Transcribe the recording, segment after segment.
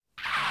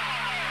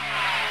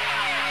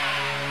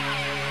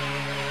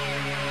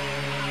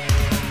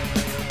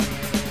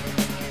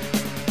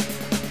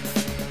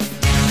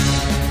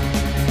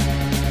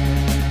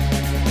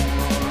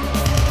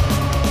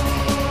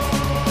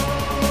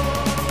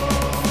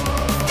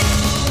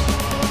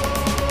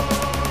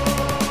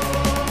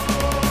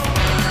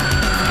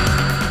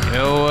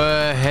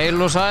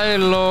Heil og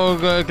sæl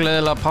og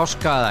gleðilega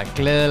páska eða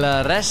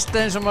gleðilega rest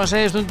eins og maður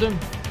segir stundum.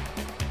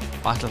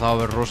 Og ætla þá að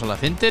vera rosalega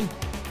fyndin.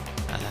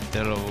 En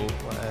þetta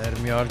er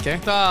mjög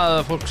algengt að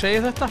fólk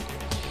segir þetta.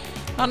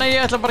 Þannig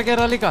ég ætla bara að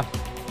gera það líka.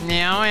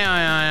 Já,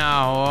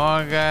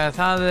 og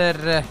það er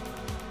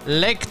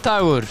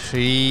leikdagur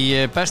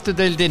í bestu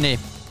deildinni.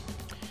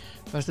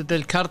 Bestu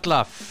deild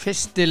karla,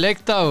 fyrsti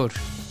leikdagur.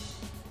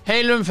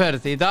 Heil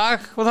umferð í dag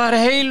og það er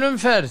heil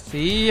umferð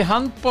í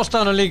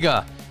boltanum líka.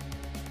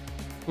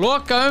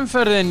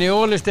 Lokaumferðin í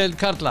Olís-deild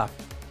karla.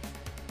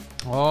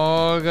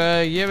 Og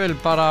ég vil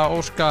bara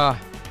óska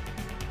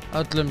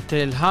öllum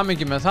til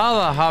hamingju með það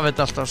að hafa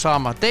þetta alltaf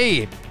sama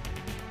degi.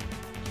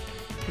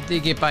 Þetta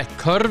ekki bætt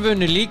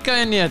körfunni líka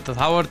inn í þetta,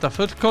 þá er þetta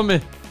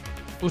fullkomið.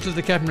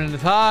 Úrslitakeppnin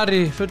þar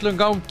í fullum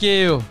gangi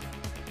og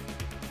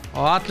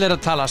allir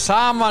að tala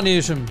saman í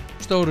þessum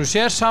stóru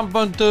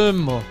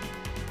sérsamböndum og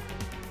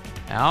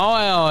já,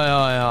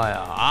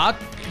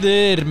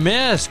 allir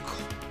með sko.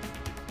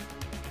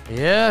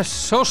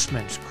 Jesús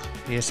minn sko,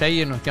 ég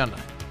segi nú ekki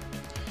annað.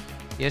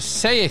 Ég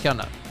segi ekki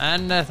annað,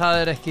 en það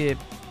er ekki,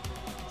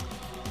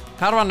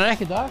 karvan er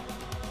ekki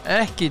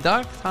í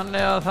dag, þannig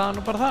að það er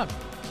nú bara það.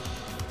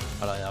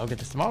 Bara það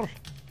ágætist mál.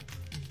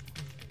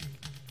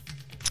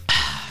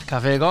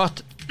 Kaffi er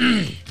gott,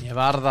 ég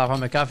varð að fá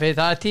mig kaffi,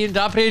 það er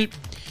 10. apríl.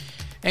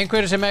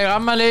 Einhverjir sem eiga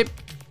afmæli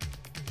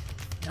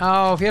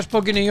á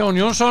fjersbókinni Jón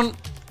Jónsson.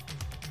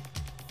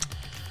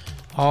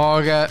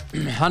 Og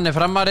hann er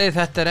framari,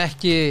 þetta er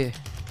ekki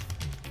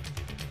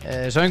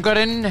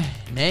söngvarinn,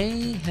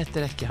 nei, þetta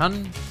er ekki hann.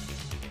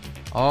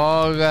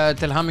 Og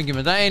til hamingju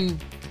með daginn,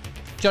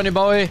 Johnny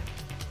Boy.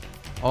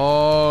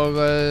 Og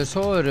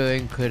svo eru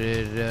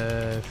einhverjir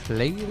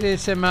fleiri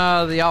sem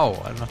að, já,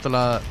 er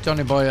náttúrulega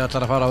Johnny Boy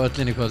ætlar að fara á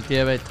öllin í kvöld,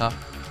 ég veit það.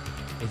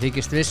 Ég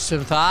þykist viss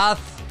það,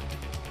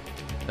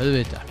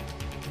 auðvitað.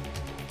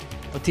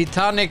 Og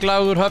Titanic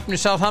lagður höfn í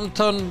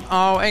Southampton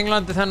á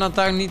Englandi þennan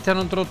dag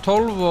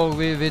 1912 og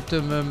við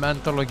vitum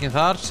endalokin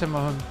þar sem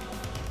að hann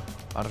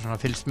bara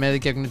svona fylgst með í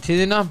gegnum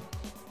tíðina.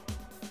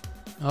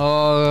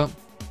 Og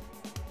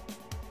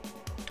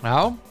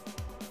já,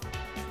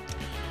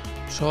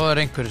 svo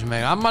er einhverju sem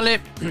eiga afmæli.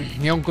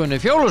 Jón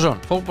Gunni Fjólusson,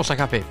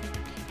 fótboltakappi,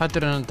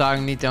 fæddur þennan dag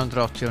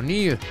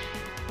 1989,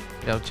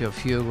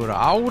 34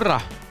 ára.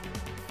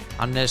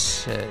 Hannes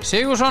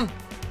Sigurðsson,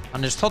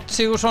 Hannes Þótt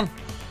Sigurðsson,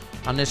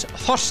 Hannes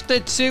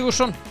Þorsteinn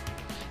Sigurðsson,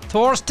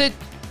 Þorsteinn.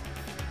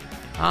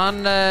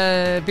 Hann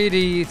býr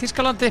í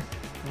Þýskalandi,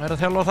 er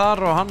að þjálfa þar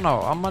og hann á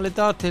afmæli í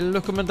dag, til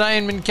lukku með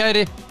daginn minn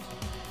kæri.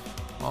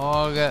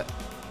 Og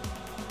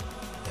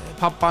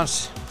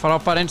pappans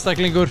frábær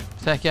einstaklingur,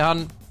 þekki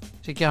hann,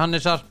 Siggi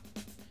Hannesar.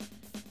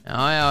 Já,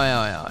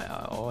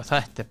 og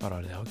þetta er bara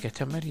orðið ágætt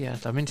hjá mér. Ég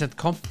ætla að Vincent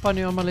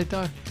Kompany á afmæli í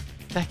dag,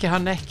 þekki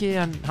hann ekki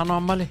en hann á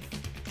afmæli.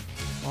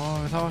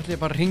 Og þá ætla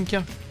ég bara að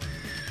hringja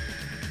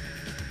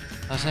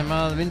það sem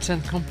að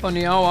Vincent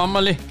Kompany á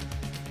afmæli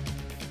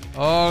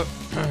og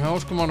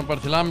óskum honum bara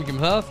til hamingju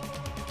með það.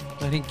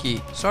 Það hringi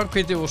í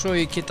Svanhvíti og svo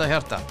í Kristinn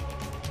Hjartarson.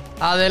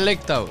 Það er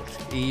leikdagur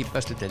í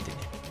bestu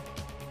deildinni.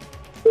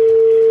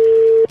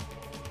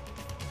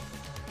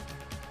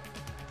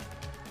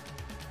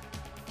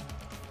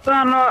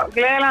 Þann og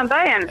gleðilegan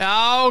daginn.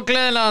 Já,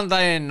 gleðilegan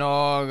daginn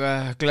og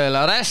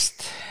gleðilega rest.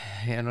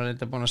 Ég er nú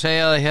reynda búin að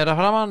segja það hér að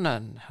framann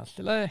en allt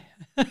í lagi.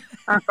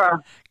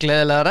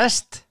 Gleðilega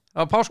rest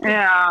á pásku.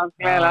 Já,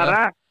 gleðilega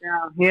rest. Já,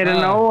 hér er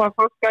nóg að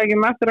fólk ekki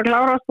mestur að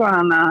klára sko,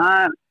 þannig að það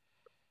er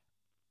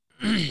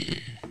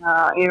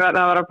ég verði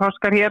að vera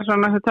páskar hér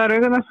svona þessi 2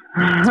 vikurnar.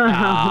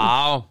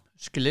 Já,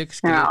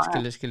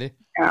 skilji.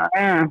 Já.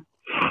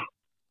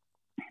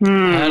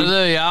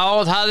 Herðu, já,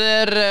 það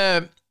er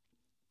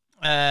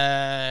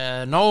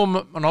nóg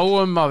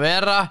að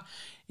vera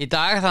í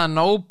dag. Það er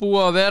nóg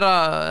búið að vera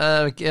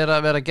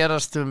að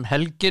gerast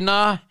helgina.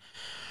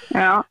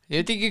 Já. Ég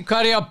veit ekki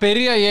hvar ég á að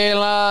byrja. Ég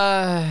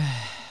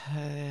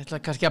ætla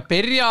kannski að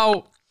byrja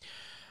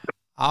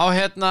á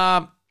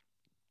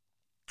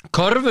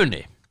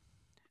körfunni.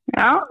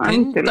 Já,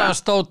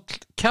 Tindastóll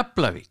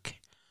Keflavík.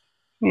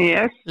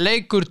 Yes.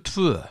 Leikur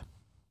 2.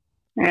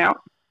 Já.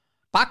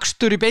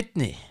 Bakstur í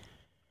beinni.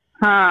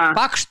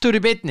 Bakstur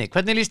í beinni.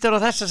 Hvernig líst þér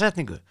á þessa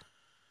setningu?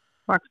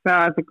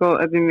 Þetta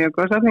er mjög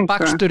góð setning.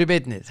 Bakstur í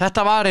beinni.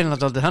 Þetta var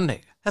einlega aldrei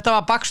þannig. Þetta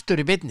var bakstur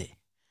í beinni.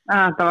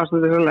 Þetta var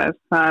svolítið húleis.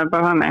 Það er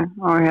bara þannig.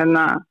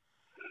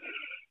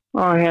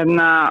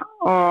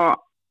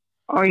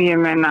 Og ég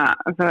meina,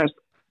 þú veist,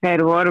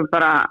 þeir voru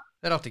bara...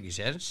 Þeir áttu ekki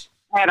séns.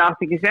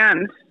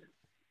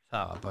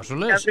 Það var bara svo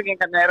laus. Og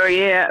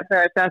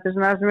þetta er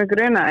svona það sem er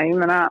gruna. Ég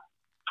meina,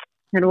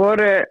 þeir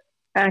voru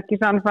ekki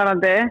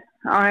sannfærandi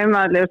á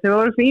heimaðalli og þeir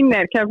voru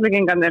fínir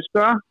keflvíkingarnir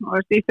sko og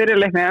í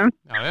fyrirleiknum.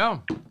 Já.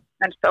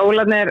 En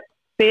stólarnir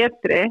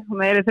betri og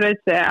meiri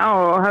þrautsi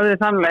og höfðu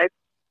þannleik.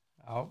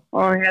 Já.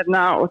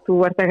 Og þú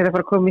ert ekkert að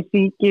fara að koma í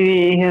síkið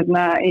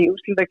í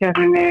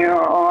úrslitakeppninni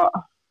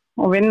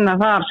og vinna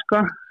þar sko.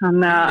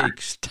 Þvílík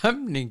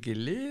stemning í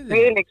liði.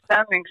 Þvílík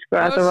stemning sko,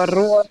 þetta var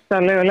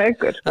rosalega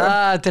leikur sko.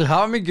 Það til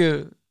hamingju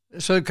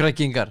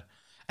sauðkræklingar.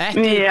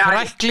 Ekki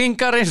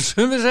kræklingar eins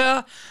og við segja.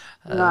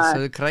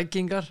 Söðu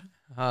krækingar.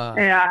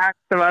 Já,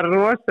 þetta var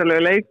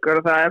rosalega leikur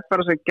og það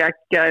bara svo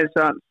geggjað eins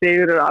og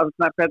Sigurður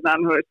Árnar hvernig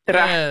hann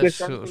drekkur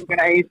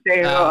sendingar í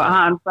sig og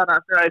hann bara,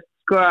 þú veist,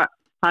 sko,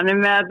 hann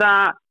með þetta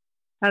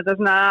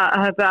svona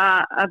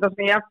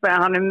jafnveg,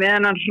 hann með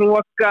hennan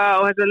hroka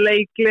og þetta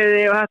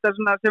leikliði og þetta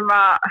svona sem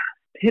að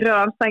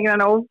pyrrar anstængina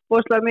hann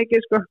óbúslega mikið,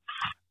 sko.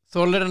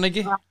 Þolir hann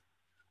ekki?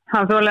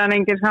 Hann þolir hann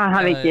ekki,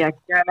 hann ekki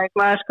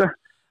leikmaður, sko.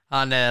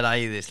 Hann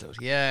æðislegur.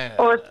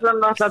 Og svo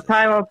náttúrulega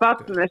tæma á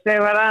batni,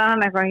 segja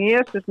hann eitthvað,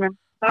 Jesús minn,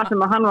 það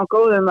sem að hann var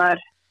góður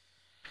maður.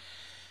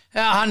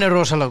 Já, hann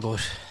rosalega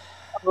góður.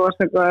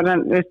 Rosalega góður,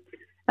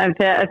 en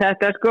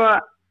þetta sko,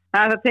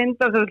 þetta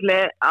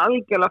Tindastólslið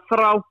algjörlega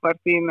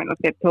frábært í minn og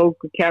þeir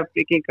tóku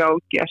Keflvíkinga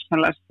og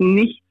gjörsamlega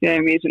snýttu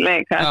þeim í þessu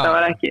leik. Þetta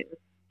var ekki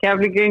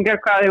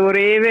Keflvíkingar hvað þeir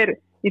voru yfir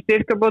í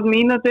styrkabót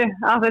mínútu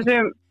af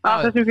þessum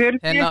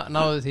 40.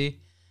 Náðu því.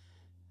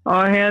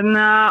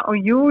 Og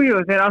jú,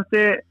 þeir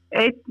áttu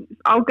einn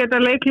ágæta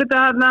leikluta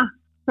þarna,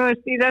 þú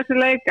veist, í þessu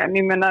leik, en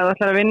ég menna að þú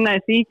ætlar að vinna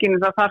í síkinu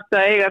þá þarftu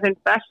að eiga þinn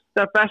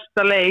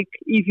besta leik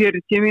í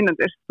 40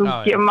 mínútur. Þú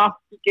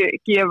mátt ekki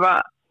gefa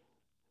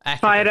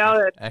færi á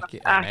þér. Ekki.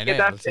 Það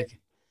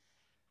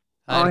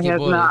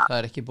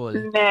er ekki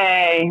boðið.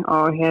 Nei,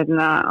 og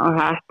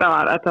þetta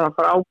var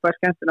frábært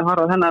skemmtilegt að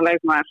horfa á þennan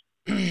leikmaður.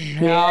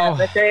 Já.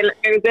 Þetta er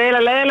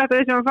eiginlega leiðilegt að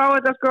við sem að fá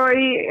þetta sko í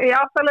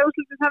áttalega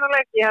úrslitin þennan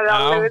leik. Ég hefði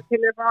alveg verið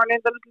til að fá hann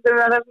índan úrslitin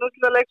við þessum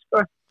úrslitaleik sko.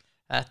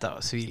 Þetta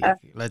var þvílík,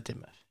 lætið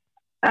mér.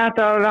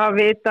 Þetta var að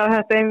vita að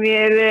þetta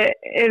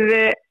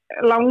yrði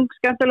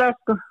langskemmtilega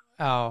sko.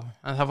 Já,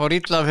 en það fór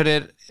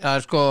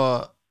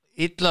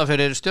illa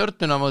fyrir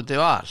Stjörnuna móti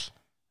Val.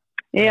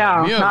 Já.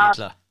 Mjög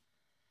illa.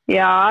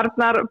 Já,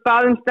 Arnar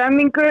bað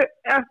stemmingu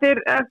eftir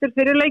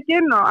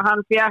fyrirleikinn og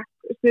hann fékk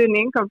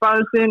stuðning, hann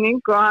baði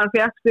stuðning og hann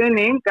fékk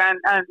stuðning en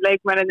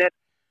leikmennirnir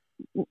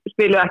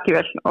spiluðu ekki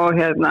vel og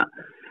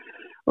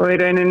í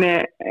rauninni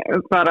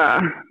bara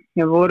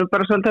voru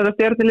bara svolítið þetta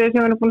stjörnulið sem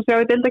við erum búin að sjá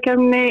í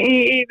deildakeppninni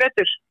í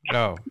vetur.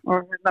 Já. Og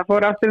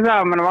fór aftur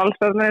það, menn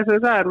valstarnir eins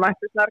og það er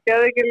mætti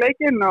snarkaði ekki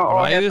leikinn og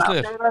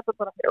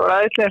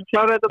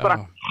kláraði þetta bara.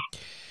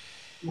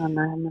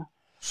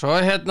 Svo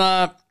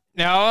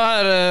já,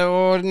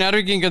 og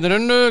Njarðvíkingarnir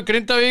unnu,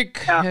 Grindavík,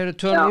 eru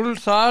 2-0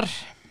 þar.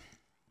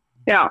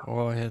 Já.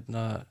 Og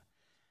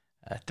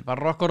þetta bara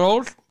rock and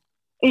roll.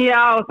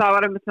 Já, og það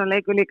var einmitt svona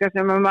leikur líka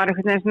sem maður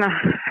einhvern veginn svona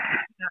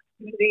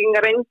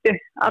Njarðvíkingar reyndu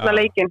alla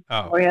leikinn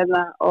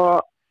og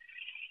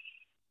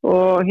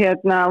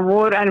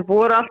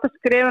voru alltaf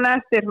skrifuna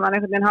eftir, maður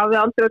einhvern veginn hafði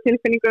aldrei á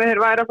tilfinningu þeir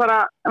væri að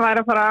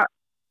fara að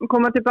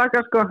koma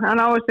tilbaka sko,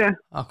 en á þessu.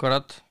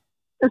 Akkurat.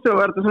 Svo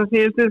var þetta svona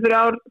síðustu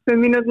 5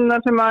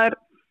 mínúturnar sem maður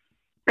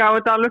gaf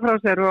þetta alveg frá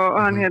sér og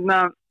hann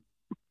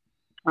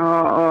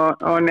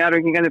og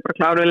Njarðvíkingarnir bara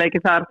kláruðu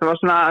leikinn þar. Það var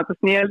svona, þetta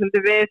snýði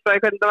svolítið við frá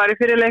hvernig það var í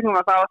fyrirleiknum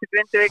og það átti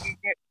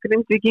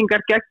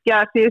Grindvíkingar geggja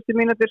síðustu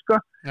mínútur sko.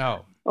 Já.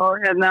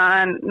 Og en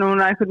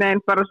núna einhvern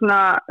veginn bara svona,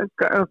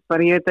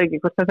 ég veit ekki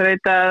hvort það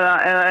þreita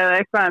eða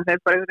eitthvað, en þeir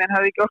bara einhvern veginn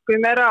hafði ekki orku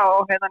í meira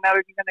og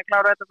Njarðvíkingarnir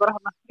kláruðu þetta bara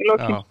hann í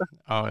lokinn sko.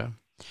 Já.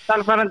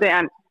 Sannfærandi,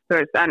 en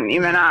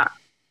ég meina,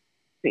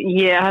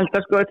 ég held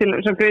að sko til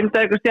sem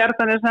Grindavík og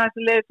Stjarnan er svona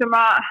þessi lið sem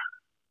að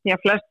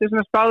flestir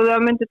sem spáðu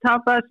að myndi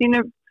tapa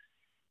sínum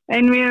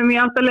einvíum í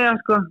áttalega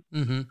sko.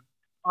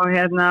 Og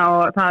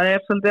það er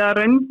svolítið að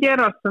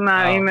raungerast svona,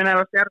 ég meina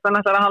ef Stjarnan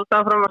ætlar að halda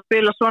áfram að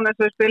spila svona eins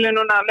og við spilum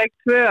núna leik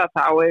 2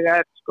 þá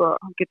sko,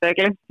 hann geta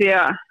glemt því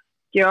að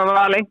gefa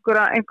val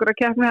einhverja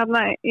keppni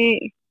í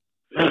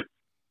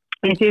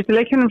síðustu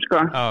leikjunum sko.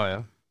 Já.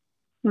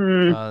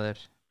 Það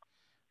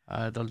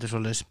er aldrei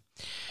svoleiðis.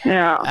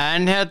 Já.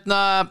 En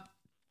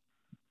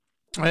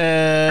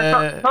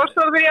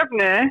Þórstóð fyrir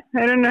jöfnið,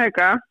 þeir unnu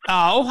Hauka.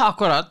 Já,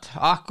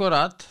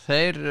 akkurat.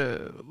 Þeir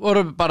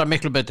voru bara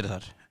miklu betri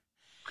þar.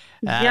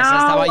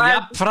 Það var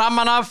jafn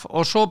framan af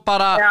og svo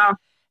bara,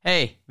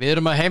 við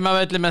erum að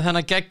heimavelli með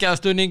þennan geggjaða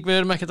stuðning, við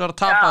erum ekkert að vera að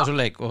tapa þessu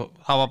leik og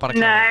það var bara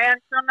klart. Nei,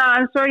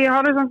 en svo ég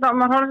horfði samt á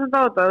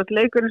þetta,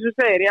 leikur eins og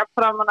segir, jafn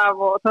framan af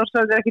og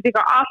Þórstóð er ekki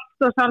eitthvað allt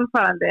og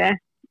sannfærandi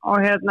og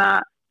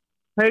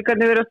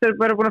Haukarnir virðast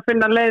bara búin að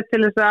finna leið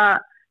til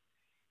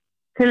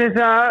þess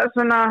að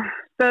svona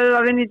stöðu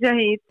að vinna í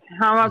Jahid.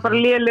 Hann var bara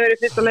lélegur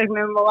í fyrsta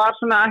leiknum og var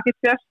svona ekki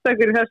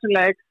sérstakur í þessum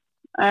leik.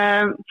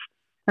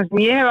 Það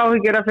sem ég hef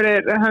áhyggjur af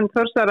fyrir hönd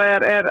Þórsara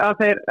er að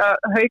þeir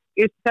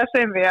í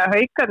þessu einví að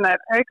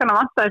Haukarna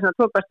vantaði svona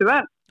 2 bestu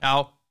menn. Já.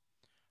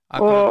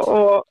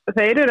 Og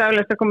þeir eru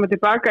eflaust að koma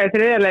tilbaka í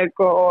 3. leik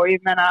og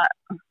ég meina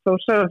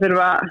Þórsara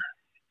þurfa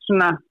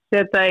svona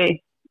setja í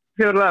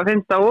 4.,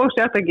 5. og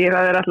 6. gír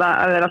að þeir ætla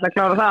að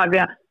klára það því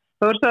að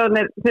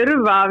Þórsararnir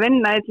þurfa að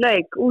vinna eitt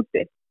leik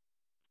úti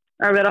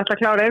að vera alltaf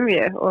klára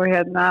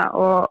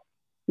og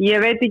ég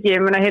veit ekki,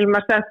 ég meina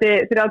Hilmar setti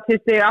 30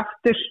 stig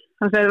aftur,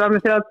 hann segði var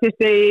með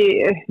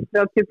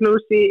 30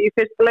 plus í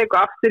fyrsta leik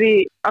og aftur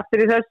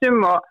í þessum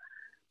og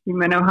ég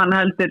meina hann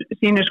heldur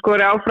sínu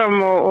skori áfram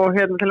og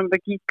til að mynda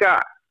Kíka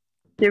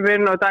kemur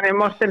inn og Daniel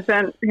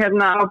Mortensen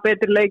á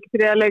betri leik,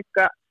 3. leik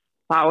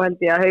þá held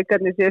ég að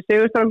Haukarnir séu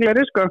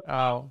sigurstranglegri sko.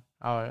 Já.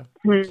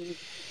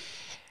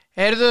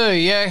 Heyrðu,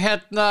 ég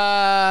ætla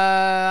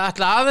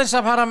aðeins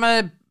að fara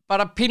með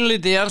bara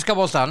pínlítið í enska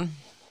boltann.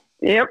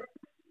 Jöp.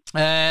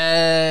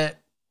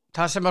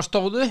 Það sem að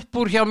stóð upp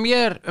úr hjá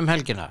mér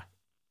helgina.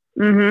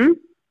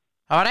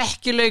 Það var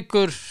ekki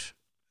leikur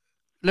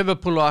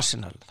Liverpool og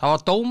Arsenal. Það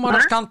var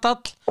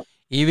dómaraskandall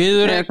í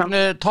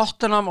viðureign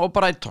Tottenham og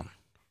Brighton.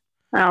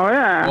 Já.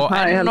 Og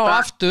enn og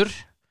aftur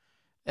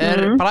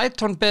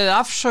Brighton beðið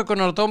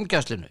afsökunar á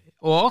dómgæslinu.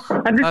 Og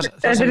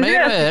það sem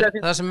meira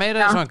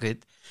er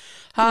Svanhvít.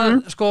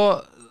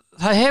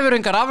 Það hefur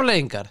engar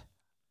afleiðingar.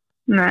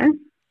 Nei.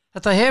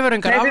 Þetta hefur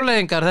engar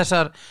afleiðingar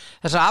þessar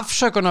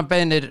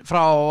afsökunarbeiðnir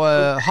frá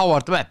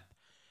Howard Webb.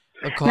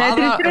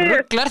 Hvaða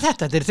rugl er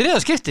þetta? Þetta er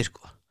þriðja skipti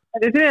sko.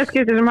 Þetta er þriðja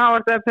skipti sem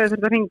Howard Webb hefur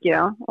þurft að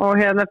hringja og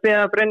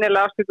beða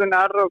brennilega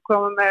afsökunar og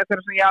koma með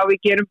eitthvað svona já við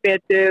gerum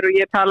betur og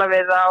ég tala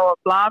við það og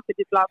bla.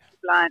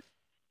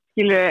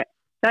 Skilu,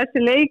 þessi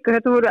leikur,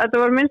 þetta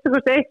voru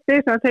minnstakosti eitt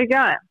stig sem að tekja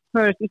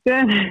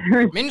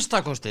aðeins.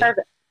 Minnstakosti?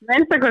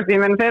 Minnstakosti,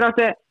 menn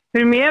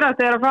fyrir mér að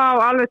þeir að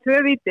fá alveg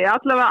 2 víti,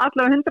 allavega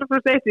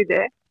 100% eitt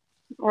víti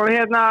og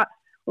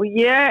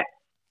ég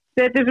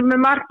þetta sem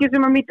er markið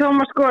sem að mér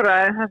Tómas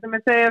skoraði, það sem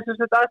ég segja svo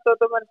að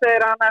aðstofdómar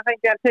segir að hann að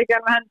fengja að tekja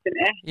hann með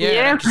hendinni. Ég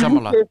er ekki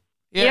sammála.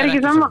 Ég er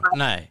ekki sammála.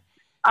 Nei.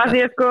 Af því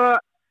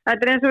þetta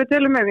er eins og við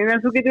tölum með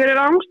mér, þú getur verið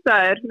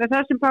rángstæður með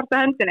þessum part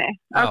af hendinni,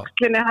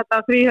 öxlinni,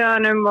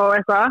 þríhöðanum og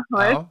eitthvað, þú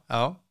veist.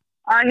 Já.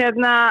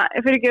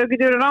 Fyrir ekki, þú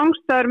getur verið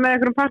rángstæður með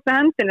einhverjum part af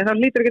hendinni, þá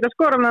hlýtur ekki að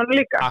skora með hann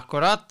líka.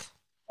 Akkurat.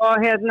 Og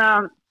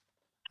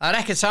það er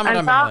ekkert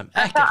samræmi með þeim,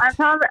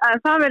 ekkert. En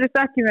það verðist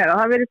ekki meira,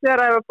 það verðist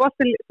vera ef að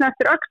boltinn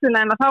snertir öxlina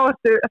en þá er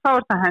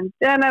það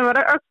hendi, en ef það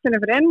er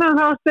öxlina fyrir innan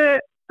þá er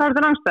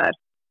það rángstæður.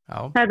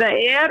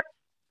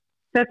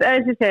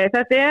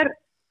 Þetta er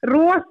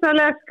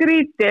rosalega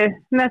skrítið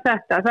með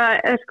þetta, það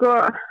er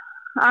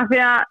af því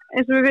að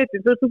eins og við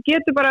vitum, þú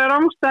getur bara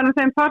rángstæður með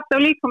þeim part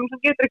af líkamann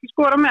sem getur ekki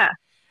skora með.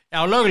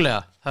 Já,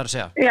 löglega, það er að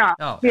segja. Já,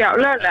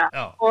 löglega.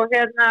 Já. Og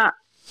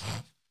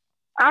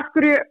af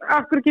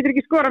hverju getur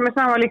ekki skora með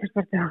sama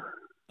líkamsparti?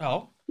 Já.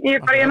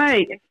 Ég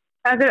næði ekki.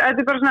 Þetta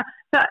er bara svona,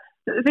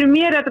 fyrir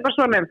mér er þetta bara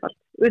svona einfalt.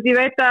 Ég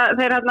veit að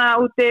þeir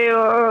úti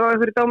og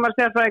einhverju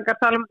dómarasérfræðingar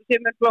tala þetta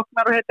sem er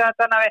blokknar og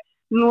þetta við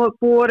nú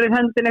borið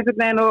höndin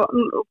einhvern veginn og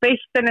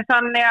beitt henni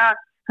þannig að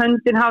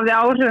höndin hafði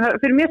áhrif.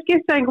 Fyrir mér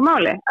skipta einhver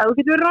máli. Að þú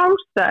getur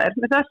rángstæður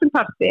með þessum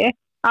parti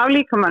af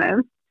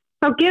líkamannum,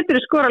 þá getur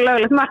þú skora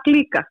löglegt mark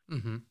líka.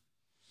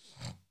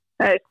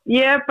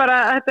 Ég bara,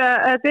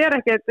 þetta er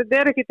ekkert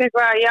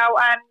eitthvað já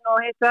en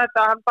og þetta,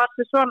 hann bara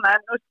sér svona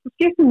en það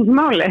skiptir ekki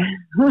máli.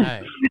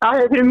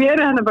 Fyrir mér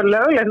er þetta bara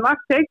löglegt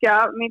mark tekja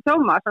af mín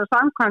Tómas og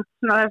samkvæmt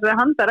þessi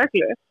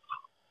handareglu.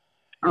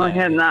 Og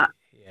en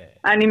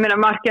ég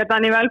meina markið að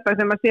Danny Welbeck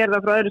sem maður sér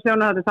það frá öðru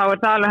sjónarhótti þá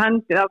er það alveg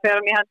hendi, þá fer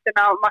hann í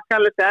hendina á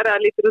makkalutер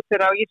eða lítur út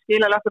fyrir og ég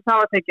skil alveg að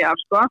það var tekið af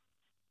sko.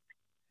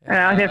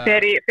 Því að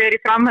fer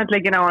í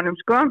framhandleggin á honum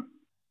sko.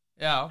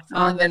 Já,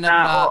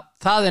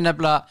 það er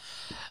nefnilega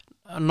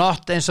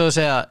not eins og að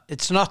segja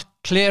it's not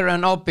clear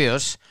and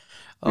obvious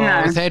og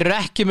þeir eru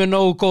ekki með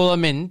nógu góða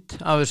mynd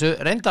af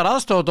þessu, reyndar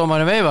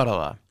aðstofadómarinn veifar á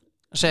það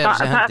segir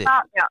þessi hendi.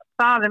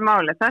 Það er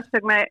málið, þess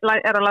vegna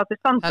er að láta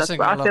standa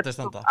sko, að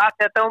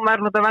því að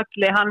dómarinn út af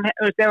velli ef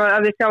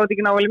þið sjáu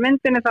ekki nável í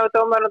myndinni þá er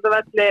dómarinn út af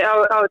velli á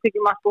að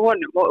tekja mark á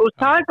honum og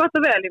það er gott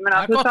og vel, ég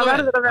meina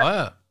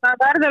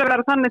það verður að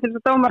vera þannig til þess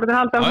að dómarinn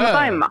halda á hún að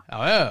dæma.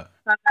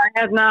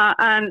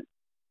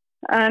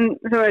 En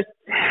þú veist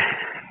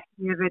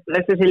ég veit,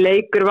 þessi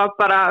leikur var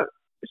bara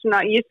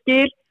svona, ég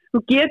skil,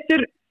 þú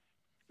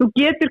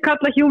getur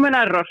kalla human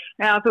error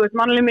eða þú veist,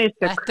 mannleg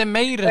mistök. Þetta er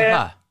meira en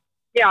það.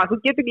 Já, þú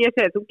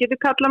getur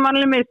kalla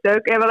mannleg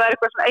mistök ef það er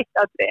eitthvað svona eitt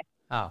atriði.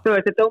 Þú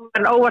veist,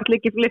 dómarinn óvart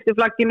lyfti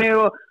flagginu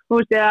og þú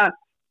veist,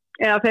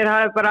 eða þeir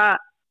hafi bara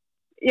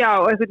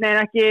einhvern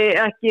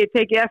veginn ekki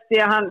tekið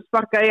eftir að hann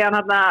sparkaði í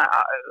hann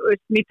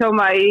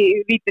Mítóma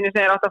í vítinu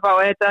segir átt að fá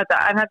þetta,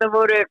 en þetta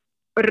voru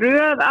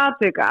röð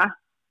atvika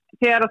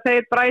þegar að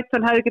þeir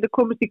Brighton hefði getið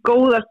komist í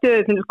góða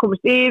stöðu til þess að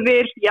komist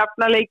yfir,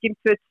 jafnaleikin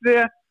 2-2,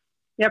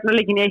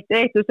 jafnaleikin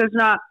 1-1 og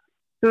svona,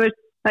 þú veist,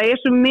 það er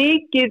svo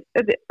mikið,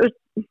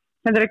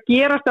 þetta er að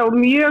gerast á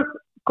mjög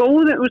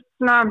góðu,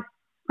 svona,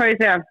 hvað ég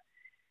segja,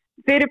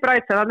 fyrir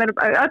Brighton, þannig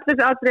að öll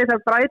þessi atriði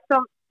það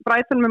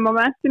Brighton með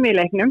momentum í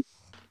leiknum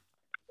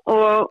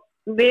og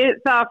við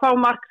það að fá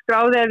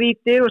markskráði eða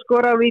víti og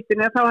skora á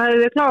vítinu þá hefðu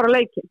við klárað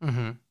leikin.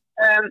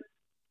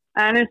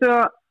 En eins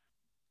og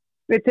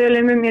við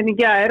tölum hérna í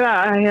gær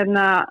að ég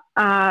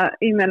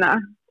meina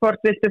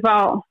hvort viltu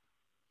fá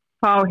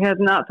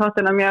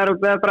Tottenham í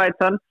Evrópu eða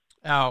Brighton.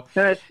 Já.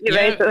 Ég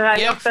veit að það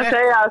er oft að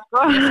segja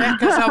sko. Ég fekk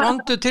þessa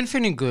vondu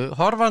tilfinningu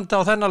horfandi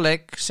á þennan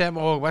leik sem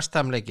og West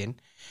Ham leikinn.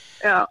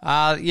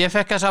 Að ég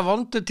fekk þessa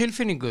vondu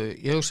tilfinningu.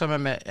 Ég hugsa með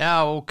mig, já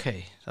ok,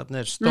 þarna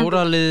er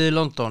stóra liðið í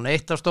London,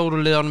 eitt af stóru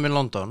liðunum í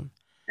London.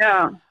 Já.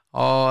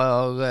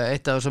 Og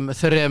eitt af þessum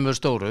 3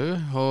 stóru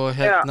og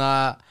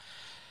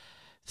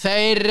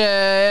þeir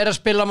að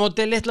spila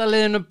móti litla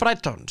liðinu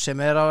Brighton sem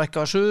á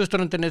eitthvað á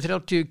suðuströndinni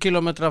 30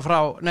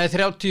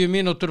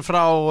 mínútur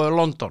frá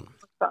London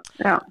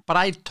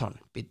Brighton,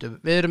 býtu,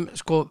 við erum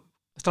sko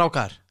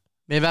strákar,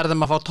 við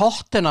verðum að fá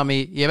Tottenham í,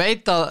 ég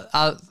veit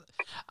að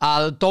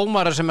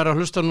dómarar sem að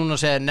hlusta núna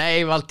segja,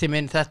 nei Valtý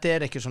minn, þetta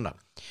ekki svona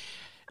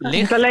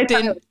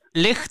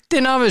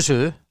lyktin af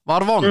þessu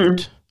var vond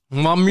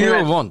hún var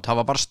mjög vond, það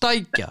var bara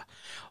stækja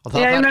og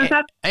það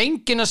var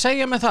enginn að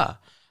segja með það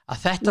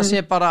að þetta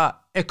sé bara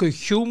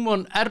eitthvað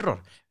human error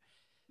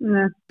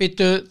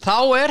býtu, þá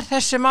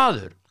þessi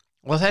maður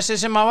og þessi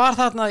sem að var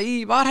þarna í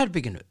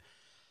varherbygginu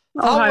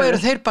þá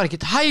eru þeir bara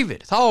ekki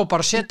hæfir þá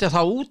bara setja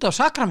það út af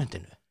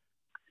sakramentinu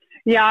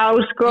já,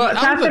 sko,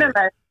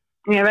 þetta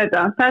ég veit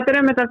það,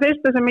 þetta þetta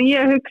fyrsta sem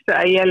ég hugsa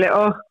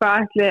hvað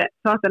ætli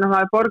Tottenham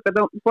hafi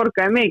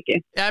borgaði mikið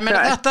já, meni,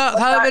 það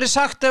hefði verið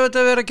sagt ef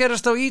þetta verið að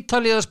gerast á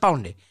Ítalíu eða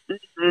Spáni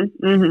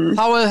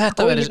þá hefði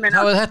þetta verið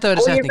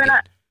setningin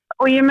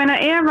og ég meina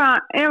ef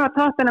að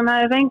Tottenham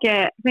hefði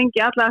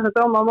fengið alla þessa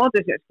dóma á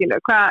móti sér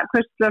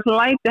hversu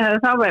læti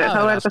hefði þá verið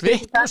þá verið þetta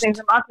fyrsta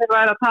sem allir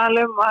væri að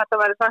tala og þetta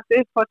væri sagt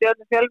upp í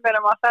öllum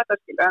fjölmiðlum og allt þetta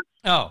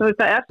þú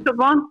veist, það svo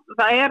vont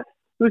það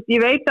þú veist,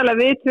 ég veit alveg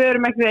við tvö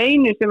erum ekki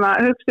einu sem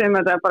að hugsa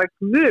þetta bara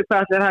guð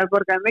hvað allir hafi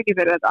borgað mikið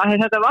fyrir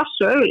þetta var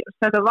svo augljóst,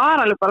 þetta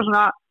var alveg bara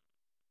svona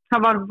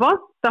það var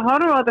vont að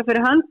horfa á þetta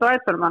fyrir hönd og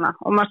ættarmanna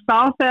og maður sá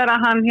þegar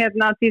að hann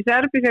til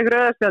Serbi fekk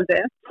rauðaspjaldi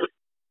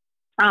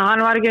að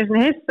hann var ekki eins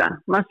og hissa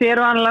maður sér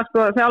vanlega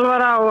sko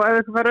þjálfara og ef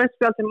eitthvað fær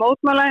rauðspjald til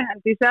mótmæli en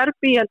til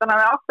Serbi ég held að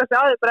hann hafi átt að segja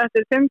á því bara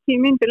eftir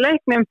 5-10 mínútur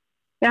leiknum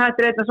ég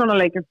hættir einn af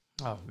svona leikum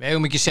við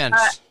eigum ekki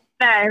séns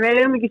Nei, við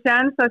erum ekki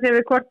séns að því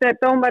við hvort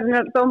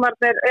dómarnir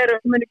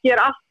muni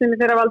gera allt sem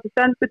þeirra valdi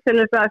stendur til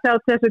þess að sjá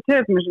þessu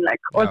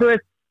töfnusinleik og þú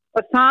veist,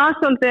 og það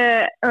svolítið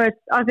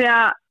að því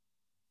að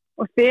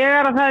og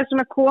þegar að það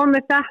svona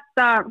komið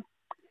þetta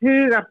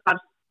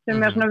hugarfars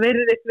sem svona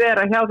virðist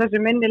vera hjá þessu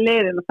minni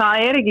liðum og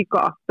það ekki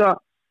gott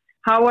og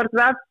Howard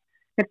Webb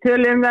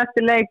tölum við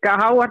eftir leika,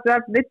 Howard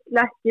Webb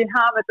vill ekki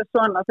hafa þetta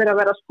svona fyrir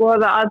að vera að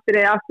skoða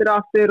aðri aftur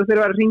og fyrir að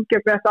vera að ringja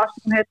upp eftir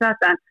aftur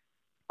þetta en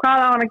hvað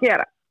á hann að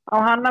gera? Á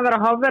hann að vera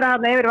að hofvera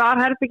hann yfir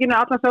varherbygginu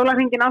allan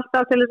sólarhringinn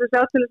alltaf til þess að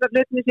sjá til þess að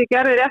hlutni sér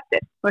gerðir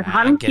eftir og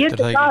hann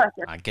getur það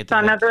ekki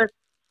þannig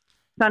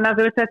að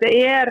þú veist þetta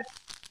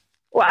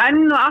og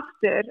enn og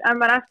aftur en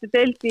maður eftir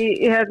deild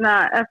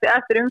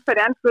eftir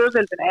umferð í ensku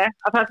úrslitakeppninni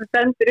að það sem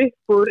stendur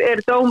upp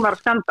úr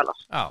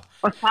dómaraskandallinn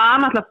og það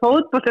náttúrulega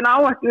fótboltinn á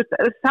ekki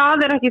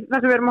það ekki það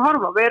sem við erum að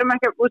horfa við erum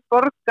ekki að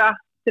borga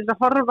til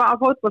að horfa á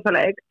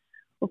fótboltaleik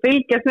og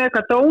fylgjast með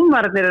hvað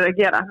dómararnir að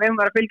gera. Við erum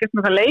bara að fylgjast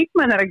með hvað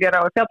leikmenn að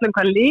gera og fjalla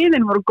hvað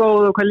liðin voru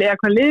góð og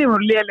hvað liðin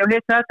voru léleg og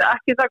þetta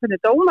ekki það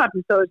hvernig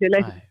dómararnir stóðu sér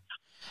leikin.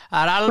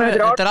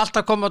 Þetta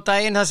alltaf komið á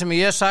daginn það sem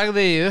ég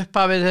sagði í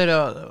upphafið þegar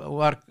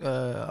var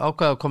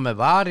ákveðið að koma með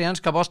var í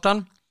enska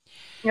boltann.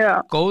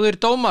 Góðir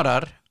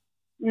dómarar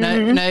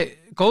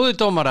góðir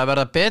dómarar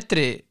verða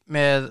betri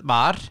með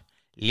var,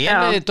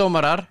 lélegir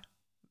dómarar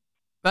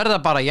verða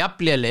bara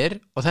jafnlélegir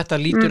og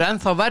þetta lítur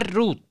ennþá verr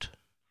út.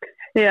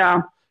 Já.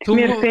 Þú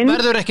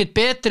verður ekkit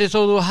betri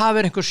þó þú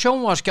hafir einhver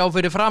sjónvarskjá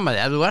fyrir fram að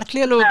þig. Ef þú ert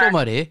lélegur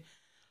dómari,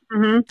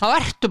 þá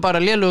ertu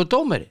bara lélegur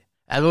dómari.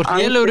 Ef þú ert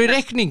lélegur í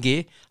reikningi,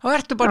 þá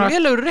ertu bara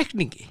lélegur í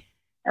reikningi.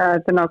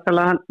 Þetta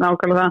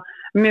nákvæmlega það.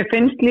 Mér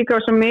finnst líka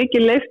svo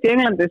mikið leyft í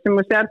Englandi sem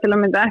þú sér til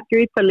að mynda ekki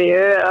á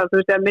Ítalíu, að þú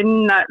sér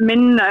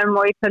minna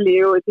á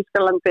Ítalíu og í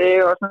Þýskalandi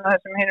og svona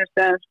þessum hinum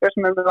stöðum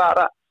sem við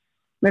vara.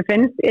 Mér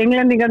finnst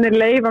Englendingarnir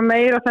leyfa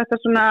meira þetta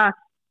svona,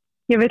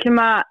 ég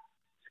viljum að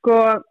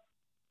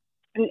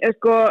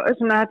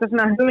svona þetta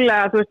svona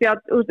huglega þú veist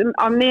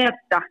að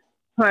meta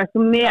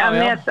að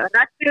meta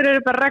reglur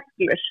eru bara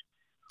reglur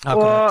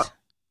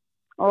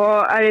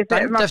og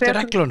dæmt eftir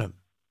reglunum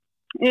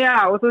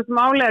og þú veist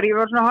málegar ég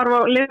var svona að horfa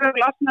á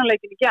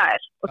Liverpool-Arsenal-leikin í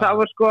gær og það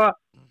var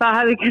það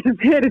hefði getað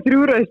verið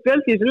 3 rauð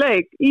spjöld í þessu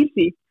leik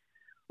easy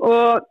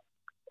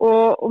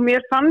og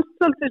mér fannst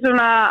svolítið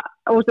svona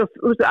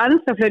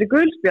ennþá fleiri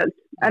gulspjöld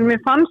en mér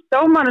fannst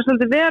dómarinn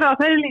svolítið vera á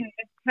þeirri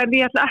línu þegar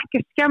ég ætla ekki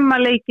að skemma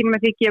leikin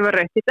með því að gefa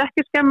rautt. Ég ætla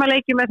ekki að skemma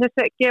leikin með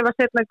þess að gefa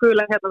setna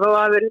gula þó að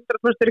það verið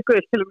 100%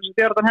 gul til og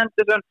með Jordan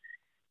Henderson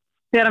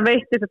þegar hann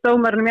veitti þetta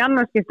dómarinn í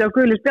annarskipti á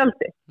gulu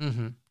spjaldi.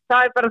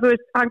 Það bara, þú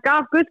veist, hann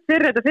gaf gul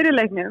fyrir þetta fyrir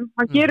leiknum,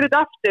 hann gerir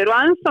þetta aftur og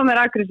ennþá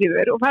meira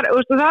aggressífur og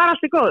það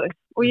allt í góðu.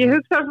 Og ég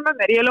hugsa það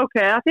með mér, ég ok,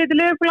 að þetta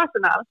Liverpool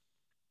Arsenal,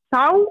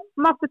 þá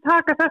máttu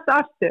taka þetta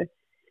aftur.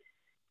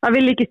 Það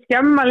vil ekki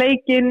skemma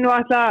leikin og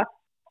ætla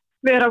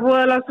vera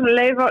voðalega svona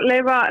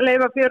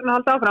leifa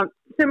 4,5 áfram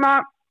sem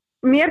að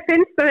mér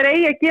finnst að þeir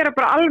eigi að gera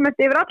bara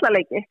almennt yfir alla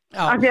leiki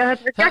af því að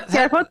þetta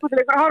geggjaði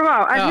fótboltaleikur að horfa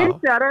á en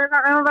hins vegar ef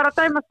hann var að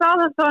dæma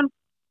Southampton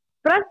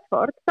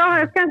Brentford þá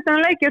hefði skemmt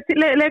hann leik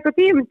á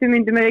 10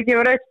 mínútum með því að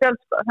gefa rautt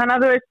spjald þannig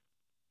að þú veist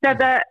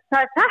það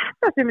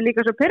þetta sem er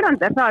líka svo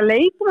pirrandi það að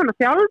leikmenn og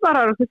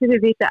þjálfarar og þessi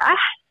þetta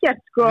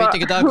ekkert veit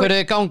ekki að hverju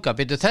þið ganga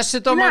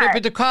þessi dómari,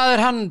 hvað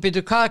er hann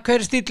hver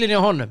er stíllinn í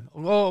honum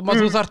og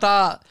þú þarft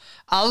að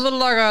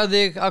aðlaga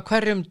þig að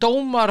hverjum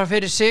dómara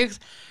fyrir sig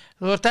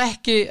þú þarft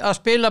ekki að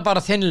spila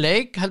bara þinn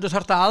leik heldur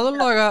þarft að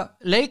aðlaga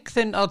leik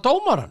þinn að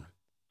dómaran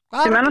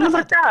sem er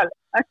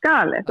náttúrulega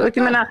gali þú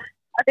veist ég meina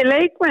að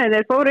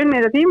leikmennir fóru inn í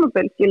þetta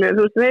tímabil, skilur,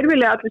 þú veist, þeir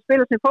vilja allir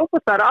spila sem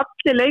fótboltar,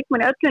 allir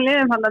leikmenn í öllum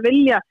liðum hann að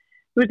vilja,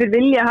 þú veist, þeir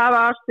vilja hafa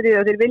ástríð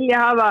og þeir vilja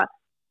hafa,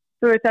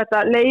 þú veist, þetta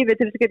leyfi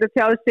til þess að geta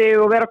tjáð sig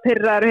og vera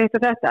pirrar og hitt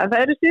og þetta.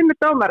 Það eru sumir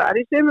dómarar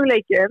í sumum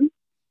leikjum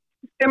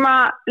sem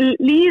að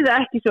líða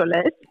ekki svo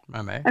leið,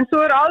 en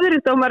svo eru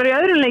aðrir dómarar í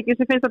öðrum leikjum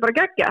sem finnst það bara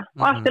geggja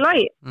og allt í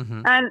lagi.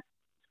 En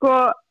sko,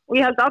 og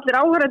ég held að allir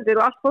áhorfendur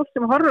og allt fólk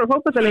sem horfir á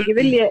fótboltaleiki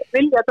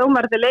vilja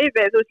dómarar til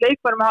leyfi, þú veist,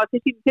 leikmarum að hafa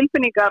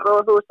tilfinningar og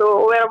þú veist,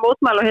 og vera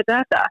mótmæla og hitt og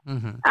þetta.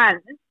 En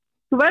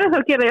þú verður þá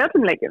að gera það í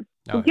öllum leikjum.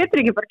 Þú getur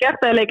ekki bara gert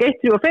það í leik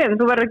 1, 3 og 5,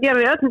 þú verður að gera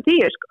það í öllum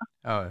 10, sko.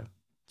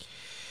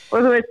 Og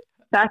þú veist,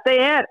 þetta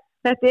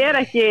er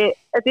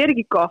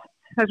ekki gott,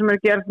 það sem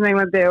gerst í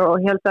Englandi, og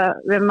ég held að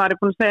við erum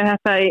búin að segja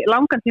þetta í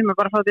langan tíma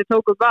bara frá því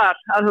tóku var,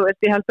 að þú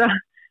veist, ég held að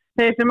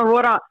þeir sem að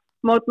voru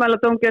mótmæla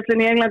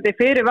dómgæslunni í Englandi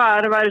fyrir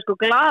væri sko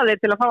glaðir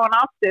til að fá hann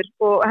aftur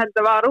og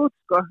henda var út,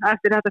 sko,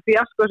 eftir þetta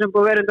fíasko sem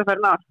búið verið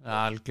undanfarið ár. Já,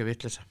 algjör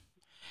vitleysa.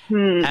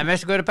 En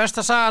veistu hvað er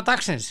besta saga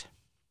dagsins?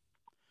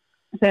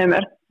 Segðu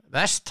mér.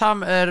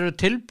 Vestham eru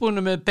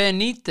tilbúinu með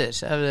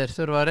Benítez ef þeir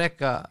þurfa að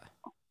reka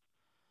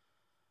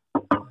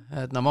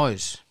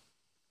Móis.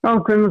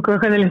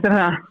 Hvernig líst þér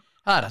það?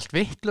 Það er allt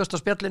vitlaust á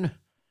spjallinu.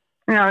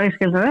 Já, ég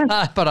skil það vel.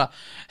 Það er bara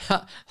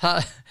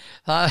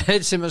það er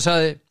einn sem ég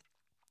sagði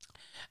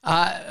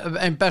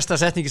einn besta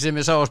setningi sem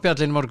ég sá á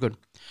spjallinu morgun.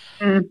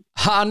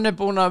 Hann er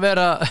búin að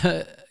vera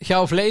hjá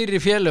fleiri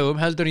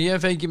félögum heldur en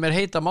ég fengi mér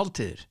heita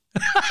máltíðir.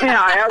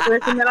 Já, þú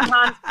veist mér að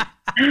hann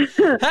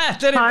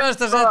Þetta er einn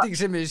besta setning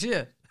sem ég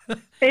sé.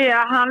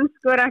 Já, hann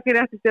sko er ekki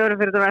rétti stjóri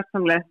fyrir þetta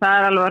Vesthamlið, það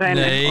er alveg að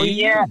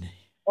reyna.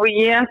 Og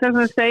ég ætla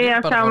að segja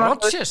bara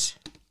Rodgers.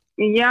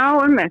 Já,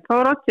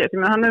 Þór Rodgers,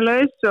 hann er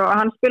laus og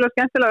hann spila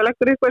skemmtilega og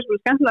leggur upp og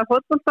spila skemmtilega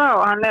fótbolta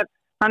og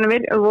hann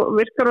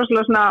virkar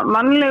rosalega svona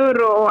mannlegur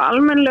og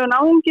almennlegur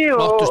náungi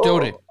Flottur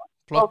stjóri.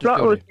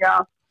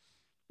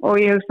 Og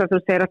ég hugsa að þú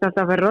segir að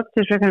þetta verður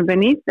Rodgers frekar en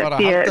Benítez. Bara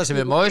halda sig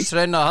við Móis,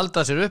 reyna að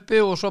halda sér uppi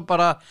og svo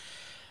bara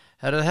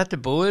þetta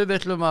er búið, við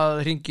ætlum að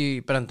hringi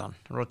í Brendan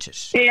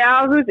Rodgers. Já,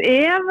 þú veist,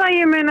 eða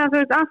ég meina, þú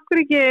veist, af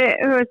hverju ekki,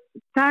 þú veist,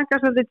 taka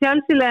svolítið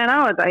tjálsilegin á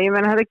þetta. Ég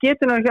meina, þetta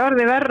getur nú ekki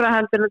orðið verra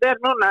heldur en þetta er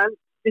núna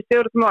í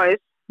stjórn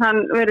Móis. Hann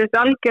verðist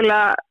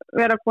algjörlega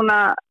vera búin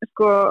að,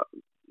 sko,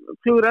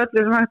 klúra öllu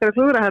sem hægt er að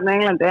klúra hérna í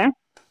Englandi.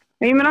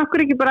 Ég meina, af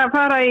hverju ekki bara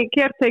fara í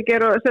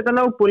caretaker og setja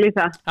nóbúl í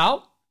það. Já,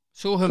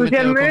 svo hugmynd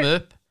hefur komið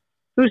upp.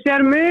 Þú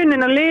sér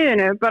munin á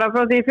liðinu bara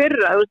frá því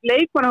fyrra, þú veist,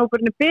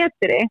 leikmannahópurinn er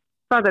betri.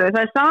 Það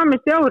er sami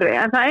stjóri,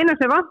 en það eina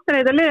sem vantar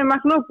þetta liðið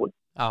Mark Noble.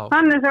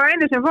 Hann er það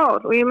einu sem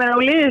fór og ég meina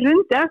og liðið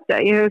hrundi eftir.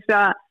 Ég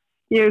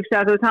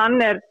hugsa að þú veist, hann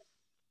er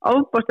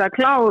ofboðslega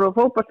klár og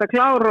fótbolta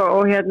klár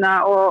og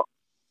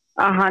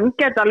að hann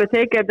geti alveg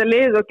tekið þetta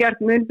lið og gert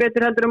mun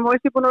betur heldur en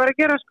Moyes er búin að vera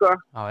að gera, sko.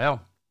 Já,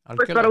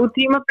 algjörlega. Bara út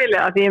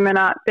tímabilið, því ég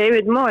meina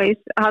David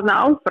Moyes hann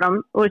áfram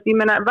og ég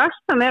meina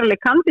Vestham er alveg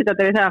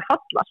kandidatur í það að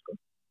falla, sko.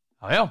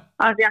 Já.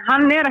 Af því að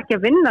hann er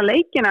ekki að vinna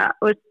leikina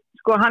og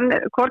sko hann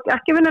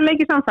ekki vinna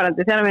leiki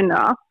samfærandi þegar hann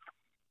vinna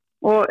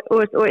og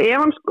ef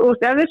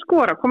þeir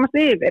skora komast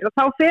yfir og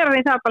þá fer hann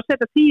í það að bara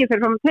setja 10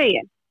 fyrir fram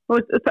tegin og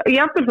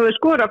jafnvel þú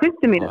skora á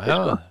 50 mínútur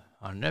sko.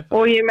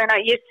 Og ég meina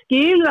ég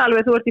skil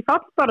alveg þú ert í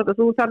fallbaráttu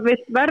þú þarf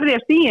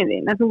verja stíðin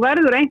þín en þú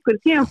verður einhver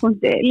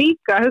tímapunkti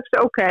líka að hugsa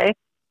ok,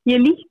 ég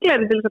er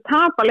líklegri til þess að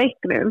tapa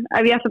leiknum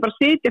ef ég ætla bara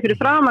að sitja fyrir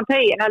framan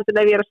tegin heldur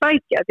en ef ég er að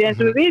sækja því eins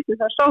og við vitum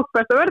það er sótt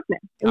besta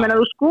vörnin ég meina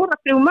þú skora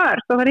 3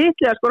 mörk þá þarf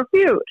hitlega að skora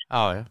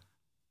 4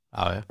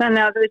 Þannig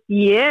að þú veist,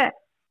 ég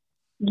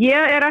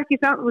er ekki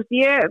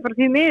ég bara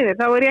því miður,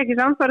 þá er ég ekki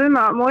samfærð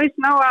að Moyes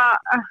ná að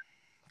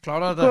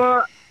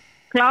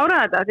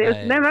klára þetta því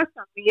með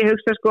Vestham, ég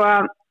hugsa sko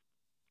að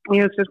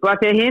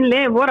því að hinn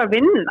liðin voru að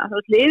vinna þú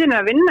veist, liðin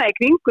er að vinna í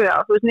kringu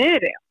það þú veist,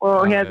 niðri og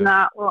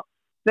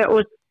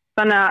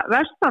þannig að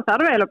Vestham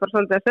þarf eiginlega bara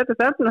svolítið að setja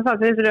stefnuna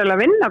það þeir eru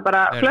að vinna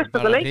bara flest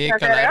af það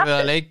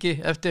leiki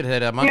eftir, þeir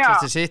eru að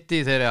Manchester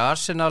City, þeir eru að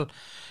Arsenal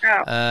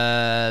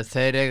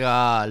þeir eiga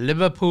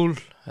Liverpool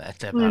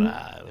þetta er bara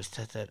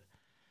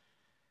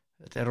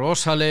þetta er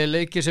rosalega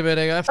leiki sem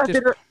er eiga eftir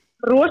þetta er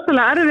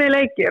rosalega erfið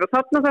leikir og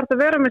þarna þarf þetta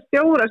að vera með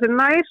stjóra sem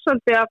nær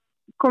svolítið að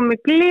koma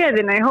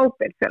gleðina í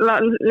hópin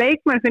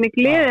leikmenn finni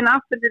gleðina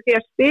aftur til því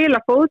að spila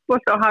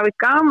fótbolta og hafi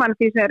gaman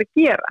því sem er að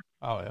gera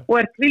og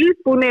er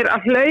tilbúnir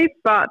að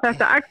hlaupa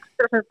þetta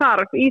ekstra sem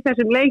þarf í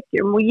þessum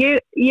leikjum og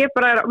ég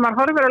bara, maður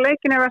horfir á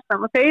leikina í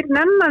Vestham og þeir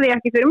nenna því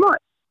ekki fyrir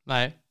Moyes.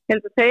 Nei. Ég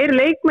held að þeir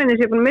leikmenni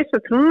sé búin að missa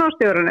trúna á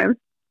stjórunum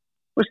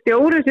og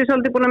stjórun sé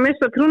svolítið búin að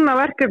missa trúna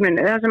á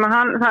verkefninu þar sem að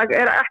það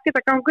er ekkert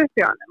að ganga upp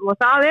í hann og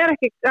það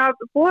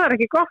boðar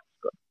ekki gott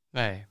sko.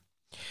 Nei.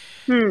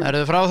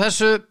 Eruðu frá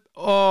þessu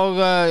og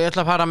ég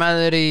ætla að fara með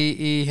þér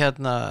í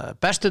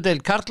bestu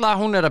deild karla,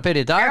 hún er að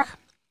byrja í dag.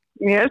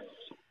 Yes.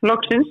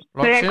 Loksins.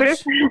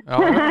 Já.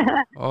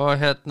 Og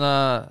það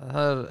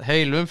er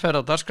heil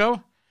umferð á dagskrá.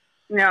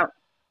 Já.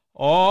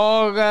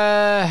 Og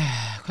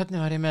hvernig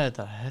var ég með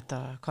þetta?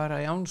 Hvað er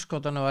að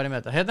jánskotana var ég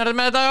með þetta? Hérna er þetta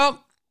með þetta, já.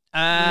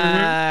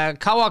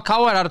 K.A.K.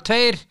 er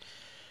tveir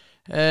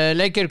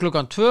leikir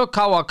klukkan 2,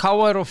 K.A.K.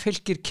 og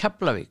Fylkir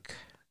Keflavík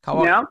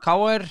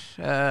KR,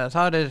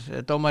 þar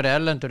dómari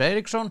Erlendur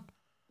Eiríksson.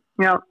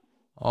 Já.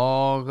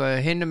 Og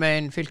hinum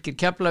einn Fylkir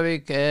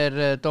Keflavík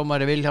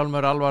dómari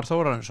Vilhjálmur Alvar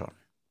Þórarinsson.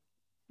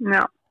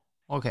 Já.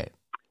 Ok,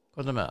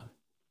 hvað með það?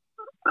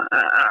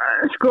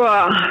 Sko,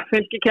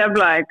 Fylkir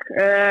Keflavík,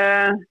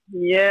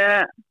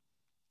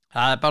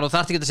 Það bara, þú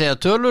þarft ekki að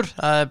segja tölur,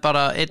 það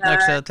bara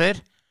 1x eða 2.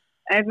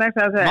 1x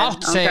eða 2.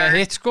 Mátt segja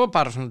hitt sko,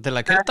 bara svona til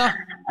að krydda.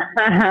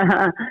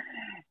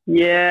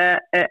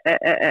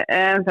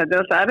 En þetta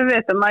alltaf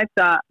erfitt að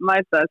mæta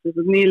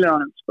þessu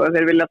nýlegunum, sko,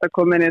 þeir vilja alltaf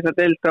koma inn í þessa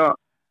deild og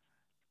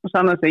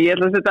sanna sig. Ég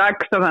ætla að setja X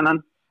á þennan.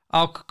 Á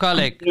hvaða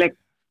leik?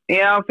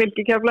 Já,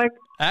 Fylkir Keflavík.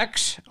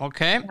 X,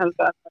 ok. Ég held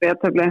að það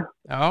réttöfli.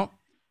 Já,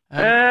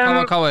 en hvað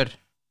var KR?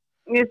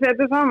 Ég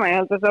seti sama, ég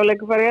held að það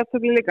leikur fara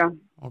réttöfli líka.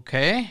 Ok,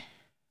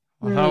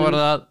 og þá var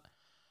það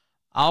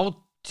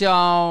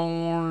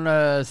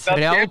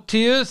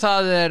 18:30,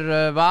 það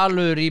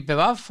Valur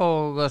IBVF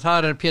og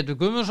þar Pétur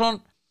Guðmundsson,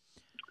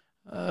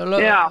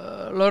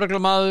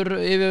 lögreglumaður,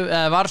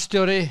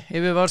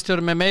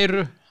 yfirvarstjóri með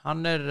meiru,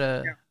 hann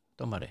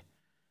dómari.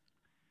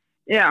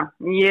 Já,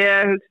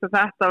 ég hugsa að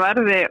þetta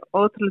verði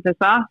ótrúlega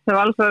það sem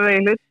alls að vera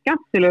í hlut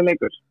skemmtilega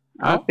leikur.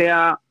 Af því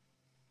að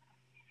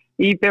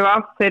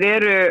IBVF,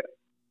 þeir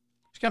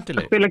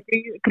skemmtileg. Spila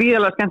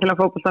gríðarlega skemmtilega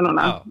fótbolta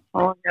núna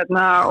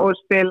og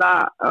spila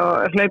og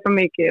hlaupa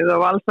mikið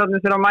og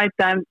valsarnir þurfa að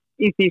mæta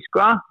í því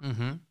sko.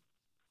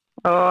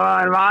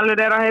 Og Valur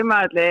á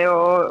heimavelli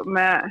og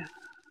með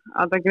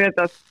alltaf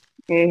gretast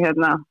í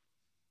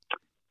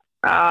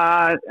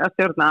að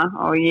stjórna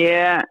og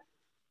ég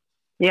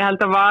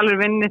held að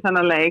Valur vinni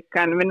þannig leik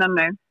en vinna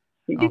nau.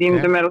 Ég get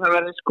ímyndað mér að það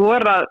verði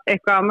skorað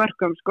eitthvað af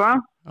mörkum sko.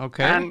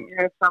 En ég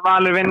held að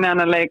Valur vinni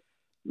þannig leik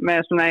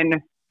með svona einu.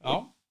 Já.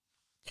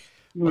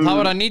 Og það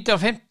var að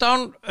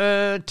 19:15,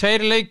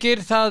 2 leikir,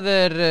 það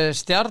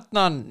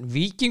Stjarnan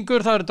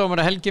Víkingur, það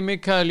dómari Helgi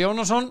Mikael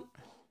Jónasson.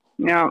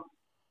 Já.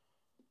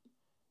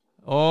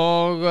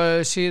 Og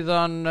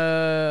síðan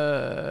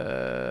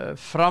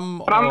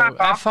Fram og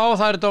FH,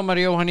 það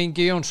dómari Jóhann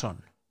Ingi Jónsson.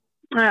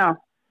 Já.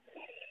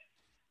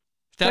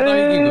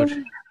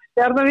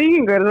 Stjarnan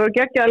Víkingur, þú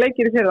geggjaða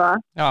leikir í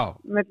fyrra. Já.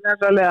 Með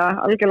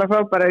þessalega algjörlega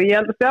frábæri. Ég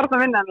held að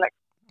Stjarnan vinna hann leik.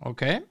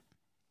 Ok.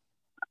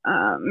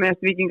 Með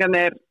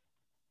Víkingarnir,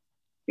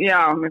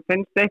 já, mér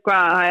finnst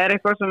eitthvað, það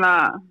eitthvað svona,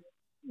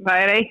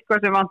 það eitthvað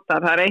sem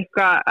vantar, það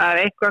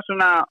eitthvað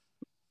svona,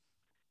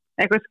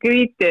 eitthvað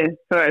skrítið,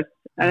 þú veist,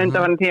 en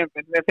undanfarandi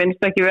tímabil. Mér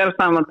finnst ekki vera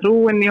saman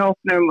trúin í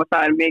hópnum og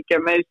það mikið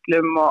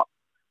meiðslum og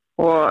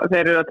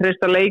þeir eru að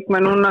treysta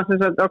leikmenn núna sem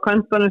sagt á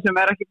köntunum sem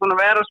ekki búin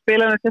að vera að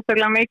spila þetta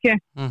sérstaklega mikið.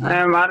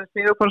 Ari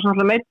Sigurpálsson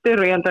alltaf meiddur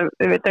og ég held að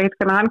við veit ekki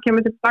hvernig hann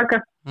kemur tilbaka.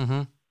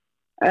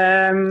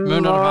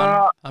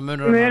 Munar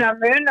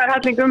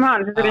helling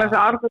hann sérstaklega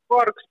Arthur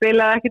Borg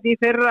spilaði ekkert í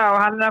fyrra og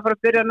hann að fara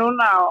að byrja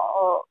núna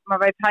og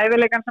maður veit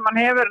hæfileikann sem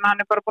hann hefur en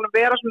hann bara búin að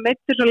vera svo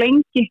meiddur svo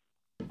lengi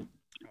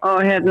og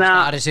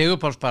Ari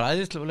Sigurpáls bara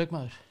æðislegur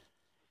leikmaður.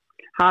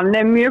 Hann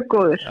mjög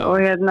góður og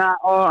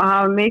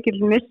hafa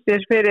mikill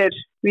missir fyrir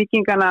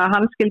Víkingana að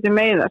hann skildi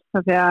meiðast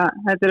því að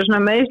þetta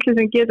svona meiðsli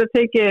sem geta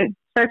tekið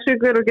 6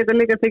 vikur og geta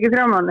líka tekið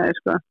 3 mánuði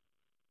sko.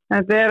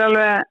 Þetta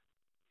alveg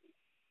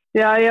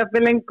ég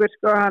vil lengur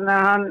sko ég held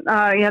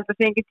að það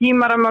sé ekki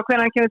tímaramma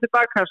hvernig hann kemur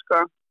tilbaka sko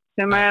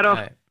sem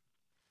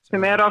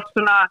oft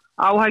svona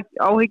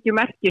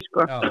áhyggjumerki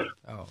sko.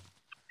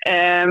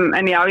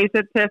 En já, ég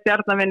seti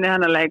Stjarnan vinni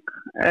þennan leik.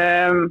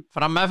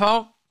 Fram með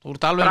FH, þú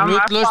ert alveg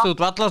hlutlaust, þú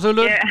ert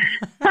vallaþulur.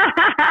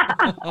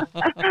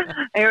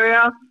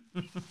 Já.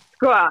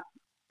 Sko.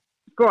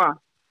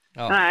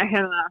 Nei,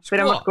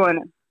 byrjum á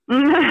skoðinu.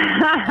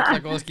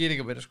 Það góða skýring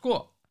að byrja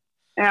sko.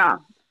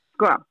 Já,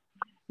 sko.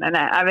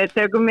 Nei, ef við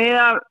tökum við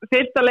af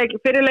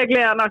fyrir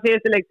leikliðan á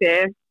síðustu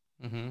leiktið,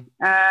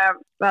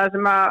 það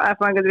sem að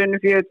F1 getur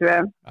unni 4-2.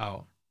 Já.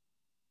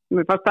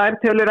 Mér fannst þær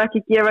tölur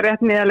ekki gefa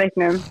rétt miða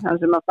leiknum,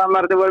 þannig sem að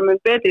Framarði voru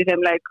mjög betri í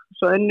þeim leik,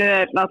 svo unnu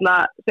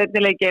náttúrulega setni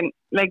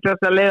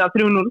leiklega leið á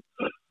 3-0.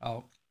 Já.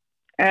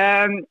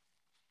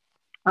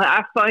 Þannig að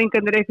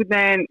F-ingarnir einhvern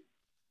veginn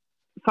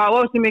fá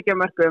á sig mikið af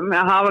mörkum,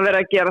 að hafa verið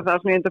að gera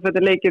það sem ég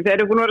undanfætti leikið. Þeir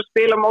eru búin að vera að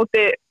spila á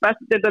móti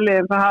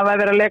Besta-deildarliðum, það hafa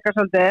verið að leika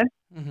svolítið.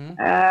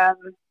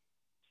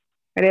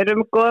 Þeir eru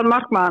með góðan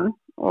markmann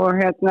og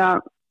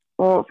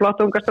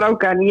flott unga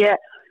stráka, en ég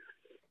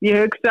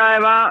hugsa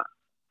ef að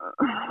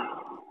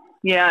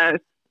ég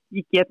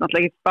get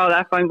náttúrulega ekki spáð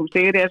F-ingum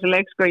sigur í þessu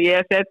leik, sko,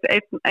 ég set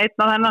einn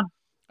á þennan.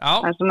 Já.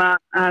 Það er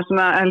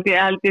svona held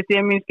ég sé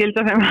mín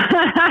skylda þeim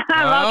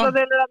valla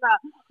til þetta.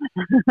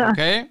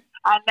 Ok.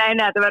 Nei,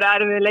 þetta verður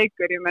erfið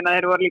leikur, ég meina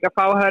þeir voru líka að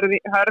fá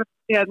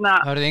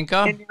Hörðinga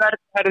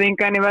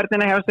inn í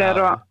vörðina hjá sér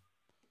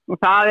og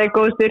það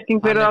góð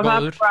styrking fyrir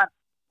það sko.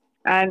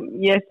 En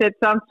ég set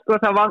samt sko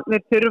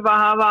við þurfa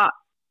að hafa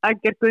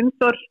Egger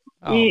Gunndór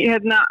í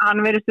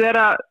hann verðist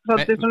vera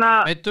svolítið svona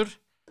meiddur.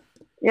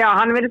 Já,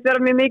 hann virðist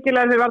vera mjög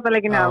mikilvægur fyrir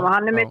varnarleikinn og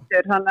hann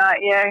meiddur, þannig að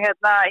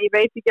ég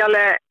veit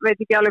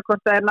ekki alveg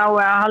hvort það nái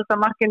að halda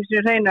markinu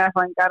sínu hreinu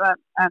erfæringar,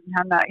 en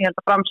ég held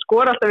að Fram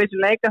skora alltaf þessu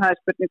leik, en það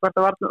spurning hvort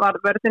það var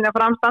vörðinni að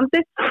Fram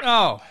standi.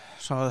 Já,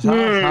 svo það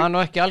er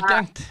nú ekki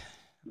algengt.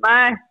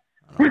 Nei.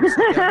 Það er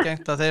ekki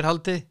algengt að þeir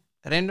haldi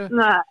hreinu.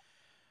 Nei.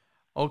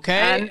 Ok,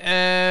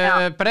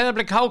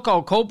 Breiðablik HK,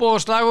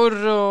 Kópavogsslagur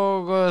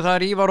og það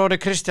er Ívar Orri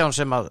Kristján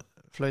sem að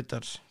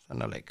flautar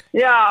þennan leik.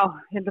 Já,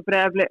 ég held að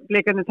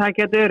Breiðablikarnir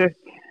taki að döru.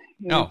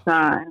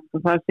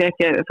 Það sé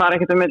ekki, fara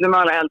ekkert millum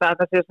mála. Ég held að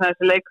það sé svona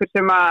þessi leikur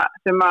sem að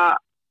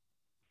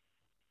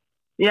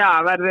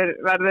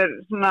verður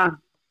svona,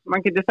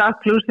 mann getur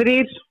sagt +3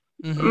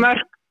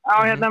 mörk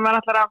á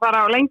maður ætlar að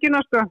fara á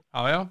lengina, sko.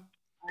 Já.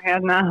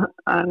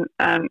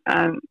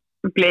 En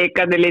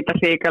Blikarnir líta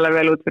hrikalega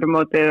vel út fyrir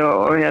mótið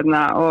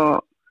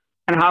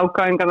en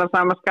hákáingarnar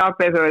sama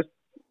skapið, þú veist,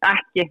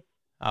 ekki.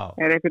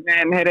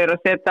 Þeir eru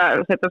að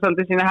setja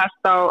svolítið sína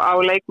hesta á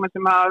leikmenn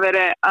sem hafa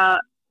verið að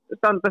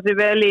standa sig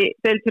vel í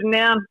deildur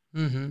neðan,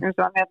 eins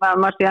og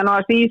Marciano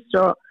Asís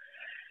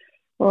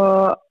og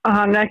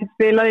hann er ekkert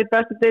spilað í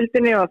bestu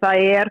deildinni og það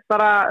er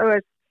bara,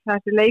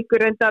 þessi leikur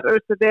reyndar,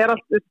 þetta er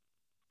allt,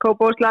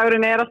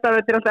 Kópavogslagurinn er alltaf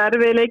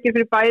erfið leikir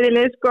fyrir bæði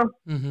lið, sko.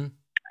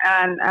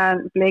 En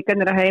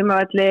Blikarnir er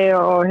heimavelli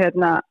og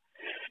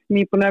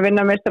nýbúin að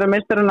vinna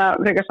meistarana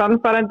frekar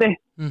sannfærandi.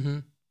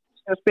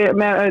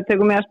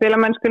 Tökum með að spila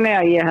mennskunni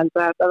að ég held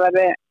að þetta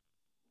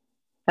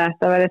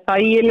verði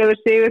þægilegur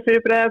sigur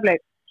fyrir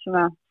Breiðablik,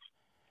 svona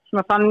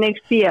þannig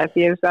séð,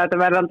 ég hugsa að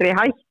þetta verði aldrei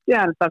hætti,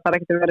 en það þarf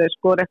ekki að verði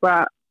skora eitthvað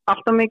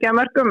alltaf mikið af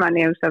mörgum, en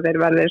ég hugsa að þeir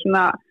verði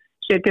svona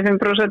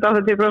 75%,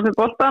 80%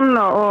 boltann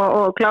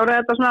og klára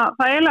þetta svona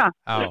þægilega.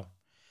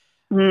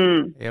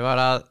 Ég var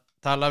að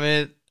tala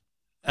við,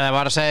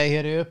 var að segja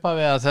hér í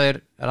upphafi að þeir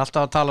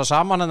alltaf að tala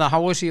saman en að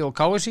HSI og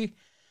KSI.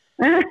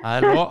 Það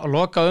er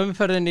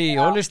lokaumferðin í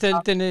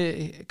Olís-deildinni,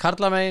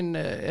 karla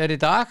er í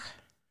dag.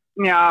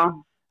 Já.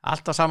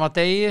 Alltaf sama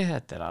degi,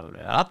 þetta er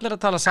allir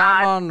að tala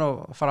saman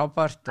og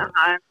frábært.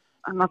 Það er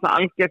náttúrulega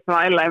algjört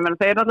þvæla, ég menn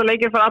þeir náttúrulega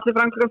leikir fara allir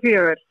fram klukkan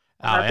 4.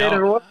 Þetta eru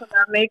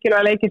rosalega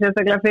mikilvæg leikir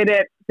sérstaklega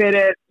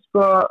fyrir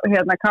sko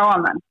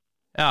KM-menn.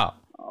 Já.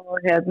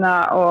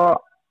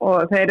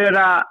 Og þeir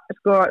eru að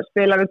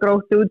spila við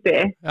Gróttu úti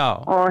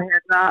og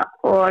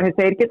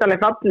þeir geta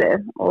alveg fallið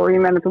og ég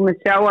meina þú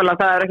mynd sjá alveg að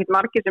það er ekkert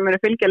margir sem eru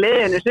að fylgja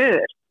liðinu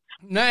suður.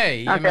 Nei,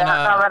 ég meina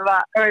það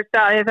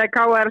K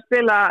er að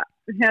spila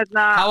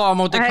K á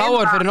móti K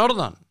er fyrir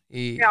norðan.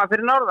 Já,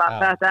 fyrir norðan.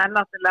 Þetta er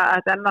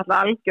náttúrulega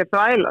algjör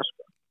þvæla,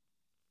 sko.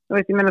 Þú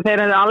veist, ég meina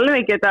þeir hefðu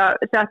alveg geta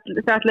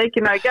sett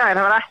leikina í gær,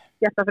 það var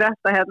ekkert að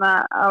frétta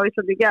á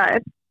Íslandi í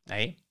gær.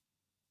 Nei.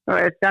 Þú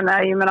veist, þannig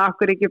að ég meina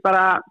okkur ekki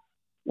bara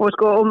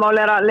og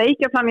máli að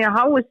leikja þannig að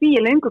HSI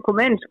lengur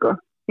koma inn, sko.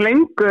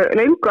 Lengu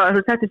að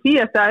þetta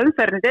síðasta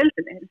umferðin í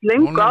deildinni.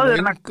 Lengu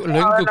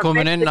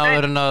komin inn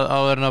áður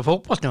en að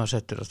fótboltinn var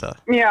settur á stað.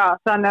 Já,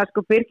 þannig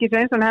að Birgir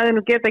Sveinsson hefði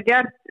nú geta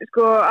gert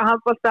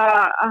handbolta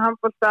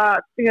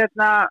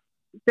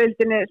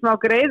deildinni smá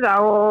greiða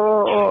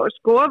og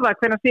skoða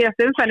hvernig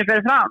síðasta umferðin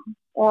fer fram.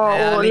 Það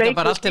er líka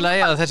bara allt til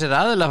að þessir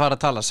aðilar fara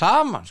að tala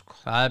saman, sko.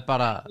 Það er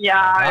bara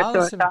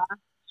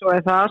Svo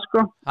er það,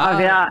 sko.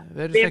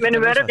 Við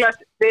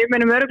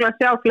munum örgulega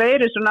sjá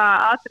fleiri svona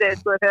atriði,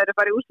 sko, þegar þeir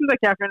fara í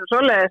úrslitakeppnin og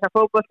svoleiðis að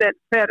fótboltinn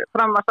fer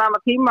fram á sama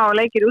tíma og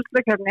leikir í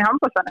úrslitakeppnin í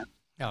handboltanum.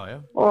 Já.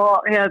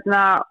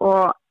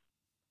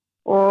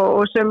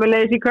 Og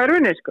sömuleiðis í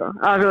körfunni, sko.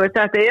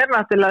 Þetta er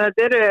náttúrulega,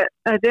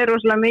 þetta er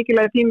rosalega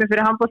mikilvæg tími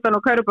fyrir handboltan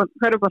og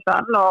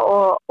körfuboltan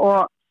og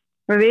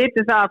við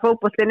vitum það að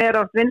fótboltinn er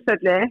oft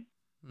vinsælli.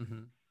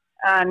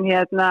 En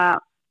ég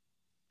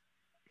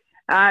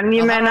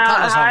meina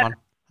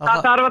það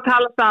þarf að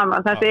tala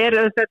saman. Þetta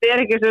er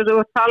ekki svo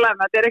að tala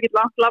þetta er ekki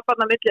langt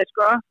labbarn á milli,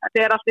 sko. Þetta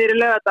er allt fyrir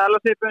Laugardal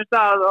og svipum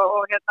stað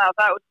og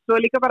svo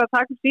líka bara að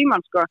taka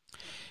síman, sko.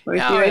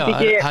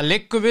 Það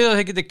liggur við að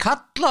þið geti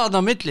kallað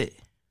þarna á milli.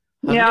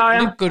 Það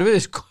liggur við,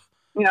 sko.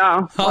 Já,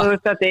 og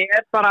þetta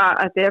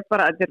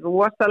er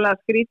rosalega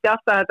skrítið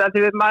alltaf þetta, því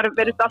maður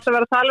verðist alltaf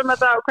vera að tala um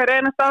þetta hver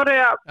einast ári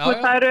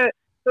það eru,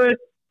 þú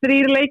veist,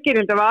 3 leikir,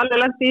 það var alveg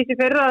lent í þessi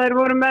fyrra, þeir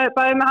voru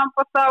bæði með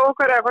handbolta og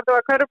hvort það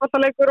var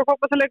körfuboltaleikur og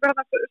fótboltaleikur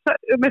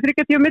með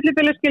 30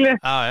 millibili, skilju.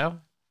 Já.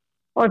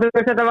 Og þú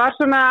veist, þetta var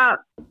svona,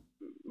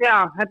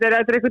 þetta er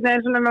einhvern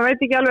veginn svona, maður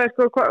veit ekki alveg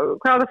sko,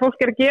 hvað það fólk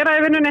er að gera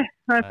í vinnunni.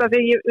 Því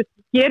ég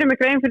gerir mig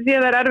grein fyrir því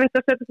að það er erfitt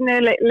að setja sinni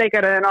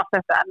leikaröðin og allt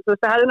þetta, en þú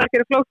veist, það hefði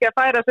náttúrulega flókið að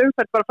færa þessu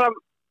umferð bara fram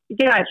í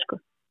gær, sko.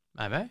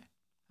 Nei,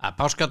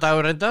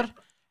 páskadagur reyndar,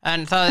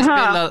 en það er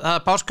spilað,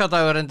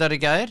 páskadagur reyndar í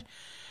gær.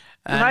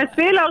 Það er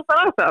spilað alls þar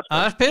annars þar.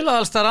 Það er spilað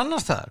alls þar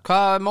annars þar.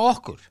 Hvað með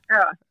okkur?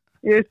 Já.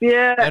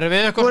 Erum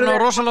við eitthvað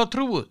svona rosalega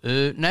trúið?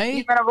 Nei.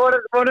 Ég meina,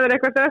 voru þeir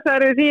eitthvað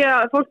stressaður við því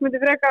að fólk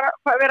myndi frekar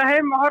vera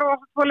heim og horfa á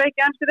 2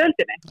 leiki ennsku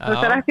deildinni.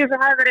 Það er ekki þess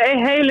að það hefur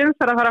verið heil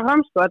umferð að fara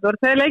fram, sko. Þetta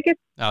voru 2 leikir.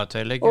 Já,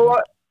 2 leikir.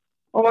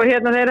 Og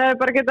þeir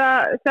hefur bara getað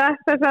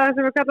sett þessa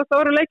sem við kalla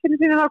stóru leikinni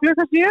sína þá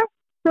klukkan 7,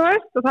 þú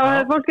veist, og þá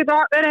hefur fólk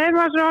getað verið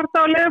heima og horta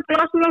á Leifur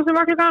Glasnum sem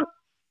var klukkan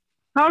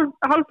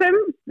hálf 5,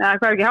 neða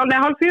hvað ekki,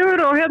 hálf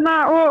 4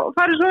 og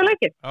farið svo að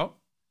leikinn. Já.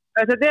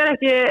 Þetta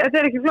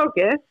er ekki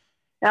flókið.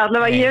 Já,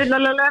 allavega ég vil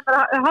alveg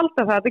bara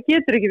halda það, þetta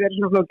getur ekki verið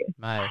svona flókið.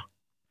 Nei.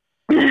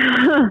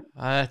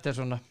 Þetta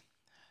svona.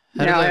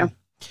 Já.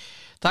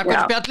 Takk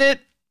fyrir spjallið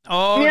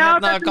og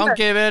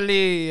gangi vel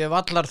í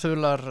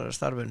vallarþular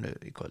starfinu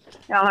í kvöld.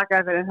 Já,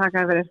 þakkaði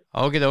fyrir.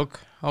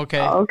 Ok.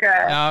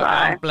 Já,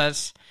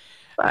 bless.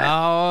 Já,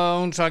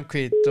 hún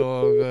Svanhvít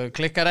og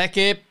klikkar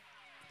ekki.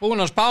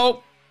 Búin að spá.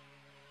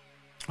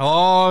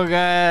 Og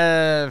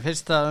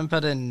fyrsta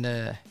umferðin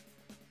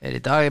í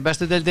dag í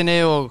bestu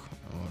deildinni og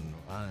nú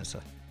aðeins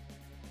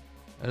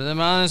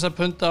að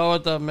punta á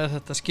þetta með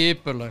þetta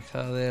skipulag.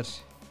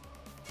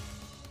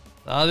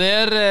 Það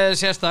er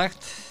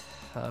sérstakt.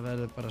 Það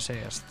verður bara að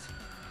segjast.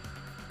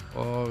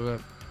 Og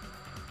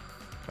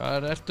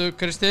hvað ertu,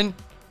 Kristinn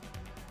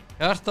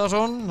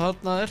Hjartarson?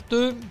 Þarna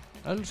ertu,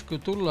 elsku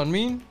dúllan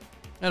mín.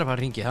 Að fara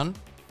að hringi hann.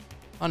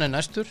 Hann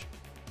næstur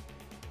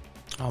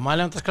á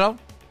mælandaskrá.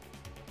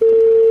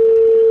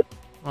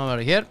 Hann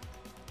verður hér.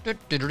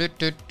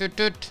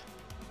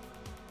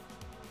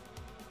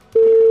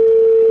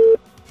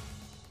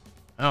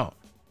 Já.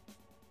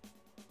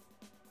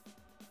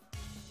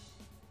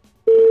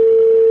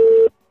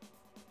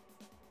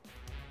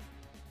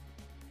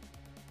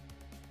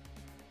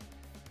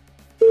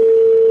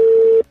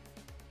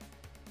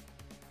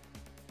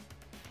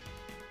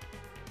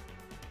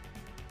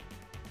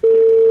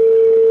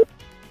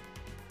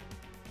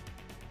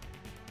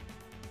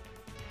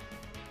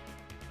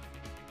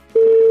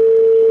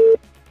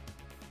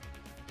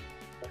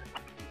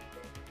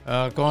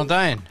 Góðan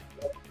daginn.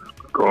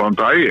 Góðan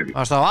daginn.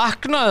 Varstu að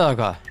vakna eða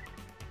hvað?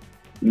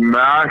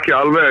 Nei, ekki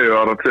alveg, ég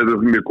var að setja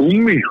upp mér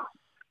gúmmi.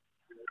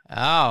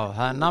 Já,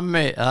 það er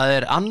nammi, það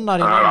er annar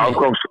í nammi. Það er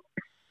afgangs,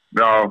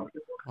 já.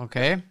 Ok.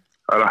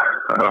 Það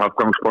er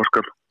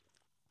afgangspáskar.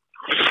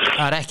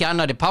 Það er ekki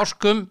annar í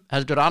páskum,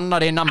 heldur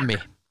annar í nammi.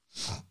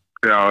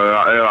 Já,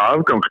 eða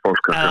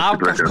afgangspáskar.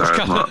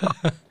 Afgangspáskar.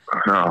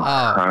 Já.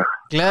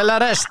 Gleðilega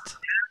rest.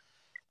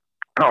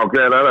 Já,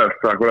 gleðilega rest,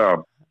 takk fyrir það.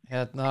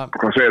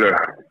 Hvað segirðu?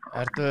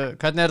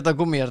 Hvernig er þetta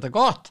gúmmi? Er þetta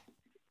gott?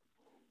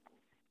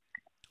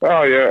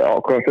 Já, ég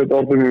ákvað að setja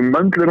orðið mér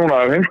möndli núna,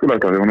 það er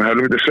heimskulegt af því, hún er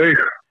helviti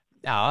seig.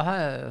 Já,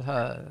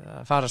 það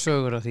fara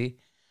sögur af því.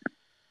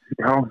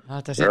 Já,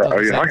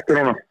 ég hætti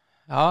núna.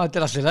 Já, þetta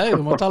er allir leið,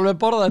 þú mátt alveg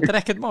borða, þetta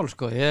er ekkert mál,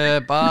 sko. Ég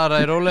er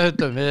bara í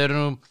róleghuttum, við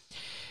erum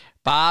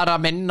bara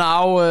að minna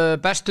á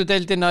bestu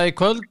deildina í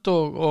kvöld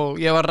og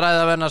ég var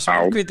ræða að venna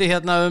Svanhvíti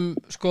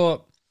sko,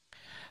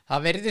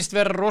 það virðist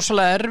vera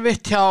rosalega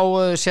erfitt hjá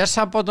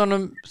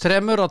sérsambandunum 3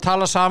 að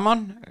tala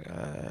saman,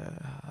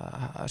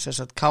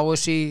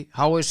 KSI,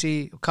 HSI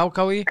og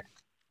KKI.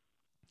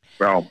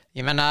 Já.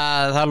 Ég meina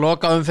það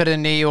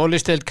lokaumferðin í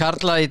Olís-deild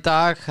karla í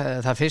dag,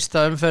 það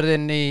fyrsta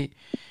umferðin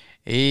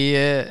í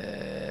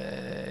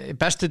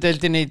bestu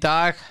deildinni í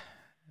dag.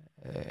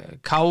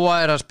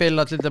 Káa er að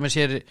spila til dæmis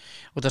hér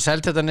út af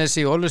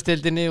Seltjarnarnesi í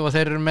Olís-deildinni og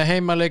þeir eru með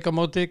heimaleik á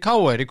móti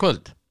Káa í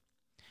kvöld.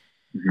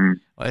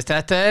 Og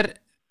þetta er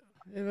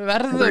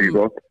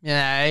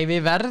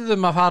við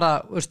verðum að fara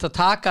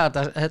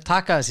að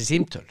taka þessi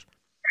símtöl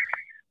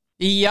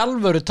í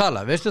alvöru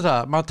tala, veistu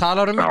það, maður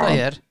talar þetta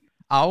hér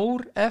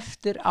ár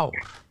eftir ár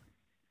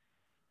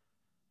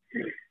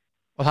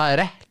og það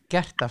er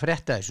ekkert að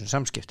frétta þessum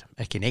samskiptum,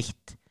 ekki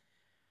neitt.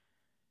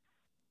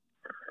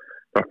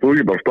 Það þú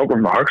ekki bara stoppa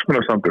með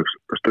hagsmunasamtök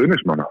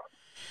stuðningsmanna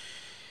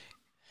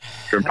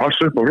sem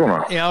passa upp á svona.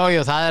 Já,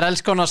 það er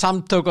alls konar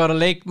samtök og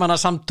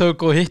leikmannasamtök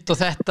og hitt og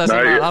þetta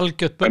sem er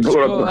algjört bull,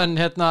 sko, en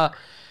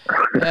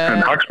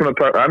en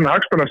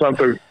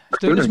hagsmunasamtök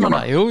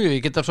stuðningsmanna. Jú,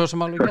 ég geta svo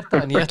sem alveg gert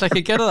það, en ég ætla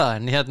ekki að gera það,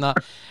 en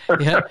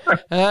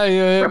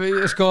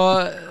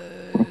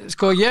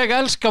sko, ég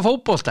elska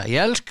fótbolta,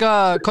 ég elska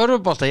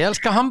körfubolta, ég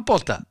elska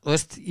handbolta, þú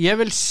veist, ég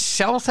vil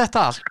sjá þetta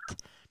allt,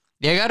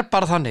 ég er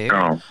bara þannig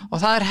og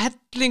það er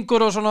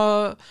hellingur og svona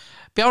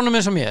bjánum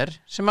eins og mér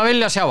sem að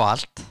vilja sjá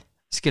allt,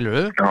 skilur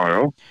við,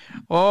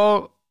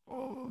 og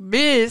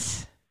við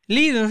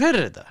líðum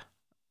fyrir þetta,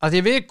 af því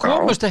við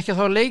komumst ekki á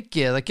þá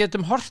leiki eða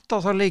getum hort á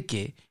þá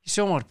leiki í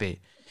sjónvarpi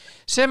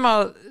sem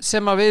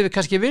að við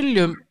kannski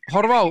viljum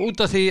horfa á út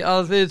af því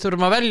að við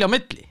þurfum að velja á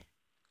milli.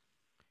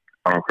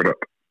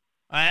 Akkurat.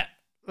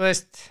 Þú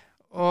veist,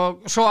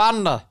 og svo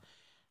annað,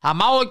 það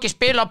má ekki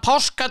spila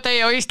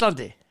páskadegi á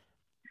Íslandi.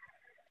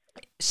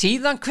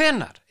 Síðan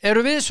hvenær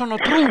eru við svona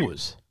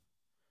trúuð?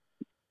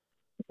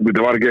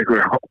 Þetta var ekki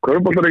eitthvað,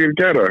 körfuboltar ekki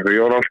gera eitthvað,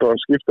 ég var alltaf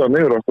að skipta það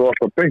niður og það var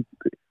alltaf beint.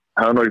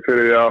 Það er nú ekki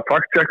fyrir að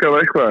fact-checka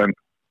það eitthvað,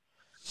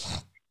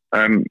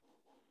 en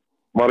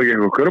var ekki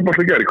eitthvað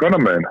körfuboltar gera í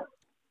kvennamegin?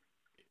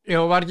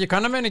 Jú, var ekki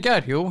kvennamegin í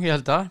gær? Jú, ég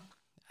held að.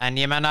 En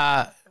ég menna,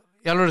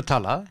 ég alveg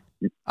talað.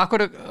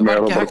 Akkur var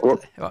ekki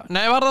hægt?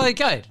 Nei, var það í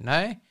gær?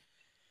 Nei.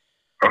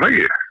 Var það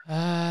ekki?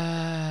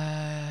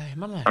 Ég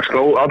man það ekki. Það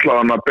sló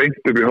allavega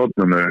beint upp í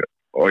hótnunu.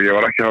 Og ég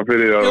var ekki að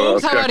fyrir að... Jú,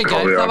 það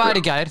var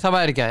í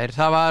gær.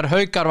 Það var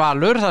Haukar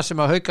Valur, það sem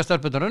að Haukar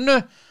stelpunnar unnu.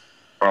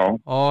 Já.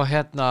 Og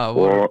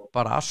voru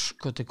bara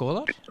askuti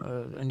góðar.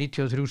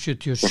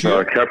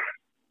 93-77.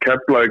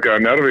 Keflavík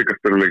að Njarðvík að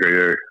spila líka.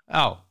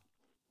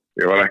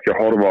 Ég var ekki að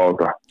horfa á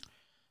þetta.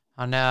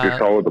 Ég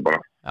sá þetta bara.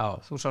 Já,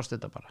 þú sást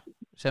þetta bara.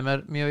 Sem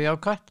mjög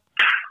jákvætt.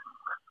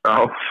 Já,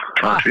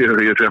 það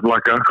því ég sé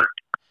flakka.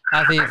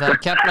 Það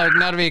er Keflavík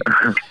Njarðvík.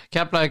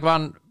 Keflavík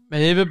vann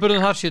með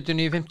yfirburðum þar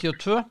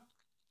 79-52.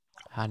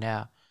 Þannig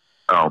að...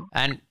 Já.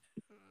 En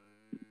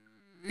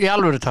í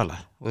alvöru tala,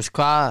 veist,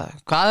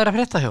 hvað að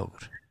frétta hjá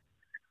okkur?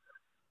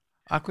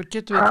 Akkur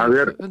getum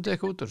við undið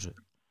eitthvað út úr þessu?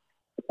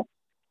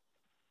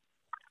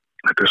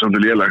 Þetta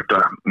svolítið lélegt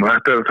að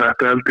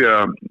þetta held ég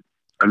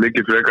að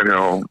liggi frekar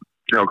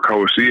hjá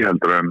KSI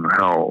heldur en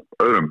hjá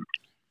öðrum.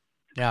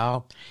 Já,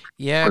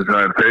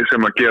 það þeir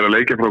sem að gera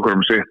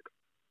leikjaprógramm sitt.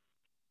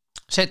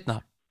 Seinna?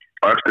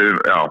 Eftir,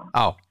 já.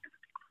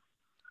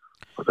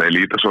 Og þeir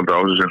líta svolítið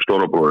á þessu sem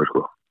stóra bróðir,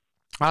 sko.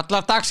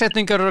 Allar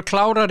dagsetningar eru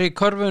klárar í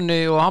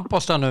körfunni og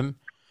handboltanum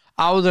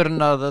áður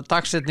en að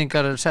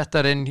dagsetningar eru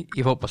settar inn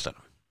í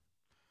fótboltanum.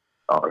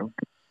 Já.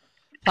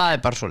 Það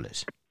bara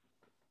svoleiðis.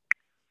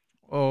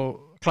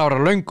 Og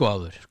klárar löngu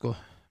áður, sko.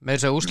 Með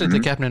þess að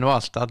úrslitakeppnin og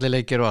allt, allir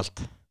leikir og allt.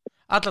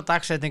 Allar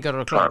dagsetningar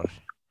eru klárar.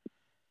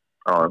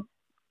 Já.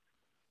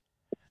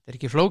 Það er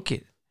ekki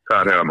flókið.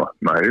 Það er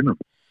maður, næ.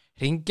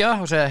 Hringja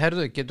og segja,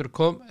 herðu, getur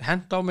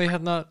henda á mig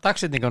hérna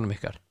dagsetningunum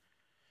ykkar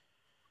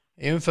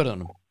í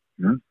umferðunum.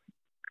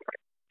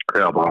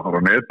 Já, bara fara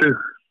á netið.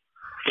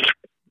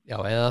 Já,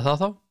 eða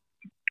það þá.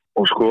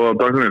 Og skoða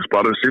dagsins,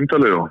 bara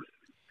símtalið og...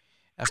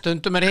 Ja,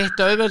 stundum hitt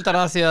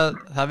auðveldara því að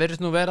það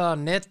virðist nú vera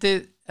að netið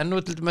ennú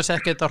til dæmis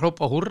ekki að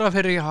hrópa húrra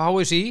fyrir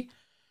HSI.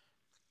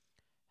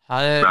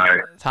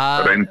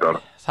 Reyndar.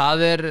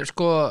 Það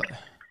sko...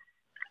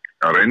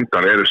 Já,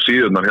 reyndar eru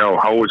síðunar hjá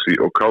HSI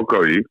og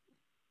KKI.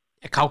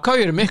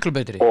 KKI eru miklu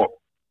betri. Og...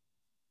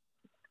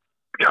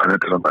 Já,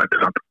 þetta er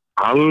samt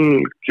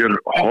algjör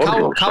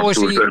horror.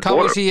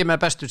 KSI er með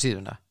bestu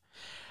síðuna.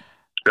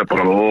 Já,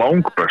 bara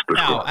langbestu, sko.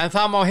 Já, en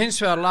það má hins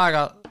vegar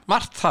laga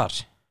margt þar.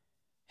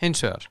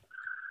 Hins vegar.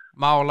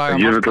 Má laga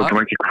margt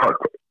þar.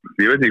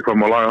 Ég veit ekki hvað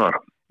má laga þar.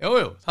 Jú,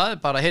 það er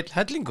bara heill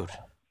hellingur.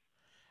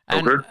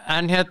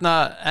 En hérna,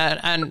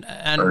 en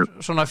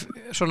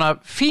svona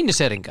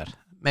fíniseringar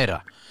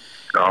meira.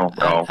 Já,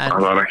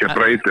 það er ekki að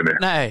breytinni.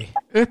 Nei,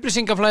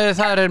 upplýsingaflæðið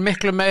þar er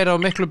miklu meira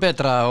og miklu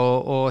betra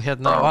og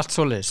hérna og allt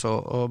svoleiðis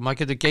og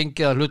maður getur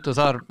gengið að hlutu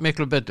þar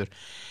miklu betur.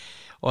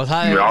 Og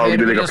það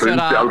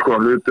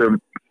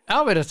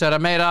virðist vera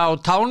meira á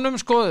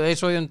tánum, sko, eins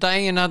og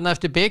daginn hérna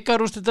eftir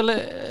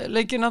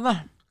bikarúrslitaleikinn hérna.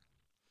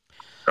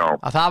 Já.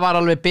 Að það var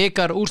alveg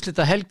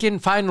bikarúrslita helgin,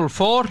 Final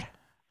Four.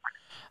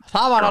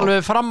 Það var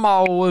alveg fram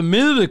á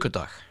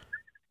miðvikudag.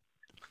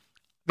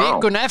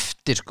 Vikun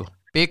eftir, sko.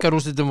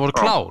 Bikarúrslitin voru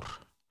klár.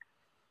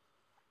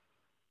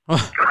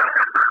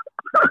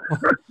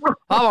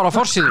 Það var á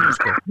forsíðunum,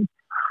 sko.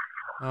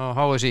 Á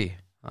HSI.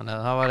 Þannig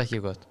að það var ekki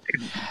gott.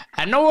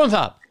 En nóg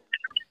það.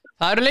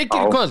 Það eru leikir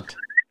í kvöld.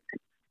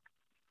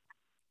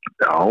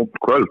 Já,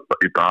 kvöld,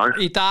 í dag.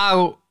 Í dag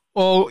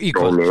og í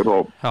kvöld.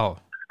 Já.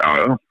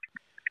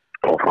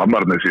 Og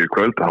framarnir í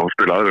kvöld, þá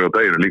spila aðrir á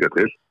daginu líka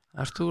til.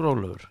 Erst þú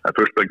rólegur? Það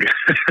fyrst ekki.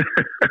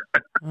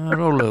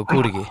 Rólegur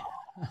kúriki.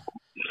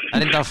 Það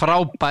er enda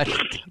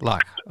frábært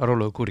lag,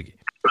 rólegur kúriki.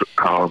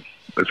 Já,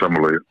 það er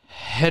samanlagi.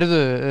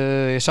 Herðu,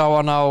 ég sá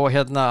hana á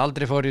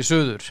aldrei fór í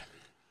suður.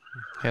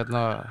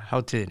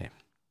 Hátíðinni.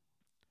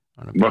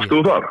 Varst þú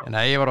þar?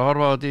 Nei, ég var að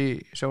horfa á þetta í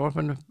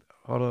sjónvarpinu.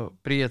 Horfa á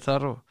Bríet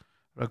þar og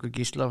Rökkur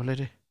Gísla og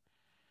fleiri.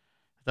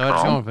 Þetta var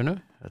í sjónvarpinu.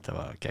 Þetta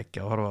var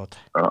geggja að horfa á þetta.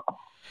 Já.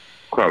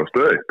 Hvað var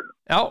stöðið?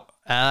 Já,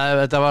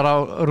 þetta var á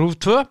RÚV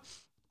 2.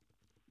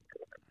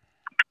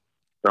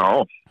 Já.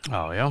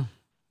 Já.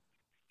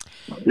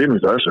 Ég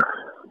minnst að þessu.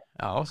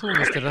 Já, þú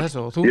mistir að þessu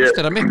og þú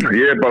mistir að miklu.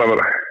 Ég er bara að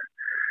vera...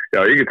 Já,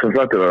 ég get sem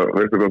sagt þér að,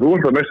 veistu hvað, þú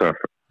ert að missa.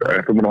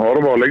 Ertu búin að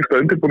horfa á lengsta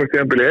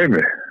undirbúningstímabil í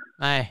heimi?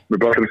 Nei.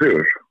 Með Besta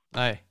sigur?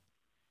 Nei.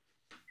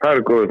 Það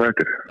eru góðir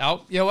þættir. Já,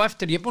 ég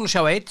er búin að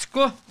sjá einn,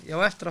 sko. Ég á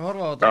eftir að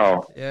horfa á þetta.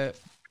 Já.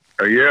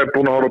 Ég er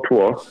búin að horfa á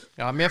 2.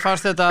 Já, mér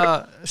fannst þetta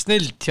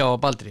snillt hjá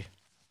Baldri.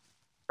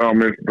 Já,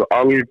 mér finnst þetta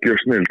algjör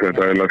snillt.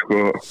 Þetta er sko...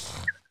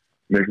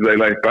 Mér finnst þetta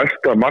eiginlega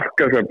besta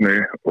markaðsefni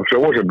og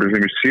sjónvarpsefni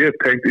sem ég sé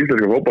tengt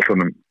íslenska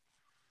fótboltanum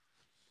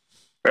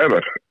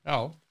ever. Já.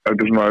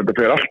 Þetta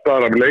fer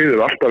alltaf að leiðir,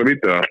 alltaf að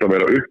vítið, alltaf að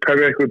vera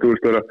upphefið eitthvað, þú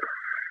veist, vera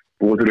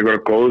búið til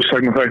einhverja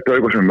góðsagna þætti og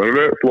eitthvað sem er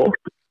alveg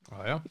flott.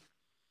 Já.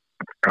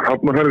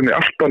 Þarna fer henni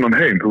allt annan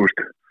heim, þú veist.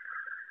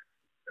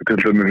 Til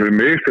dæmis fyrir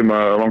mig sem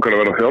að langar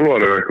að vera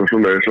þjálfari eða eitthvað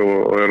svoleiðis og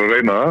er að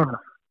reyna það.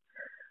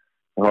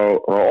 Þá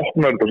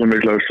opnar þetta svo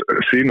mikla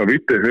sín og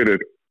vítið fyrir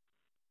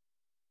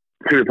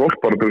fólk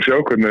bara til að sjá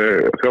hvernig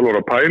þjálfur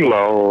að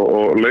pæla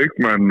og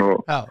leikmenn og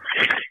það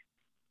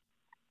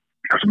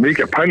er svo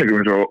mikið að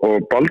pælingum og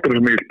Baldur er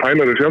svo mikið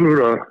pælari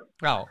sjálfur að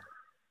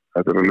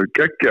þetta er alveg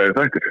geggjaði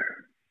þættir.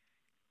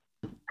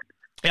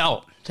 Já,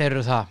 þeir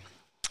eru það.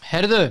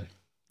 Herðu,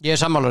 ég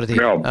er sammálaður því.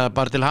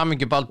 Bara til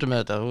hamingju Baldur með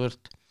þetta. Þú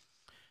ert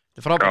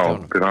frábært. Já,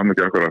 til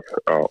hamingju akkurat.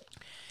 Já.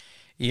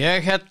 Ég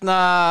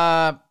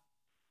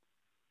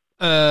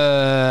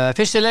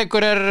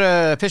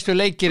fyrstu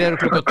leikir eru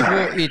klukkan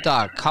 2 í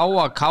dag.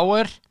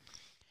 KR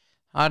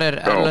Þar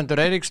Erlendur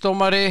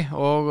Eiríksdómari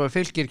og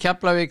Fylkir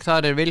Keflavík,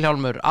 þar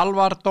Vilhjálmur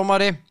Alvar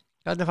dómari.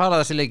 Hvernig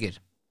fara þessi leikir?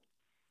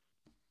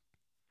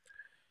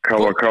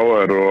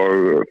 K.A.K.R.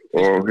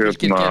 og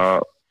Fylkir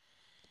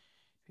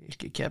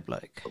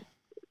Keflavík.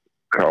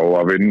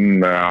 K.A.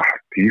 vinna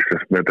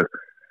tísast með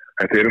þetta.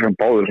 Þetta samt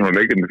báður svona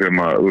leikindi sem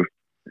að,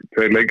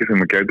 tveir leikir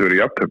sem að gætu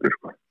verið jafntefli,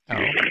 sko. Já.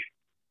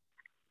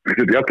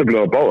 Þetta jafntefli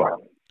að báða.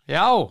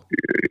 Já.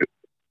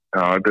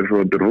 Já,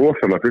 þetta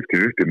rosalega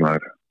 50-50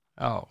 maður.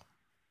 Já.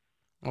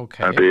 Ok.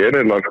 Þetta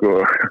eiginlega, sko,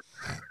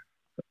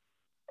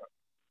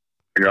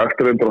 ég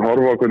eftir að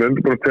horfa á hvernig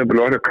undirbúinstempil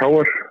var hjá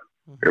K.R.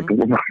 Ég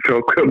búin að sjá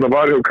hvernig það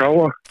var hjá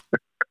K.A.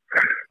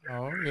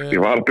 Ég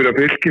var að byrja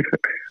Fylkir.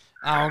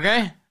 Ok.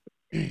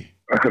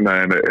 Nei,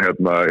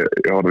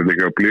 ég horfði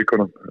líka á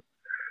blíkunum.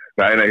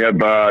 Nei, ég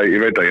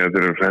veit ekki,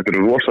 þetta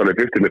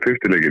rosalega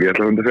 50-50 leikir. Ég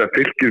ætla að segja að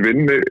Fylkir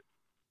vinni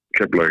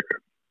Keflavík.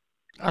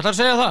 Ætlar að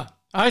segja það?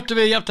 Hættu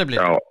við jafntefli?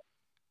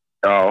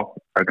 Já,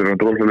 þetta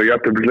rosalega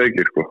jafntefli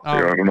leikir, sko.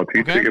 Ég var svona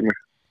títt ekki mig.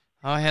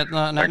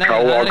 Nei,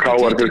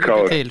 K.A.K.R. til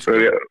K.R. Sko.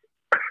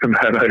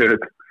 Nei, ég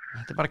veit.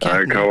 Þetta bara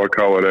keppni.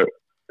 K.A.K.R.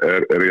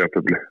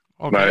 jafntefli.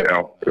 Nei, já.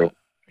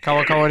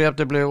 K.A.K.R.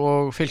 jafntefli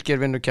og Fylkir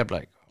vinnur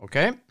Keflavík, ok?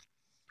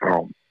 Já.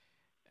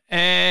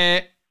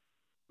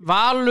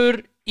 Valur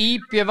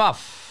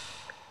IBVF.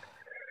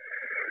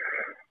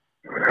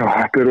 Já,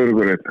 þetta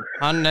örugur einn.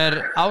 Hann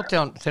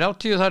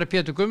 18:30, það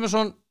Pétur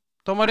Gummarsson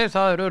dómari,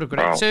 það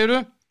örugur einn, segirðu?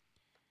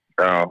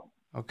 Já.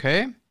 Ok.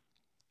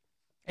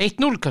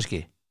 1-0 kannski?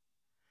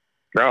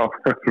 Já,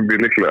 þetta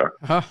blir líklega.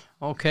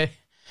 Ok.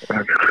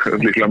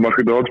 Líklega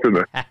markið á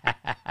hótspinnu.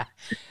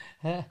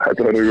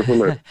 Þetta örugur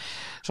fólk.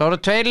 Svo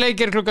tveir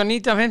leikir klukkan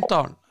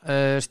 19:15.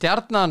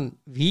 Stjarnan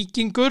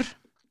Víkingur.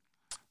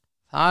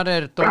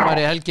 Þar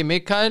dómari Helgi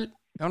Mikael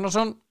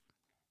Jónasson.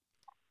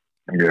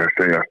 Ég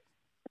segja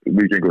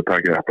Víkingur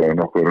takið þetta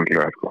nokkuð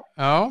rönglega, sko.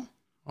 Já,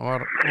 það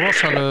var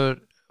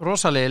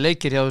rosalegi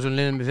leikir hjá þessum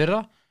liðum í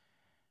fyrra.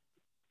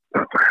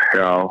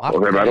 Já, og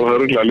þeir verða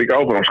rönglega líka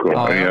áfram, sko.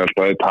 Já. En ég held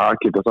að þeir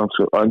takið þetta samt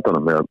á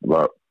endanum.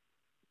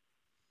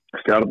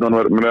 Stjarnan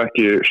mun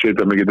ekki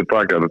sitja mikið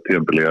tilbaka þetta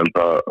tímabili. Ég held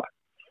að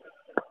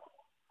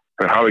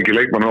þeir hafa ekki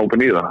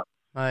leikmannahópinn í það.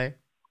 Nei.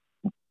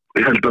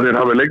 Ég held að þeir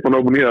hafi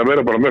leikmannahópinn í það að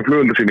vera bara með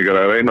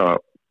flugeldasýningar eða eina.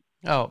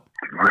 Já.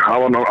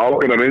 Hafa hann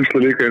ákveðna reynslu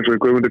líka eins og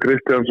Guðmundur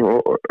Kristjáns og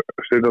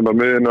sitjandi á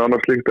miðinu og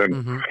annars slíkt en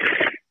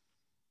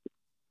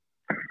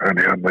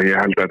ég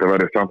held að þetta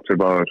verði samt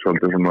sem að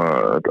svolítið svona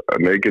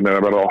leikin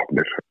að verða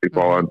opnir í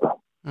báða enda.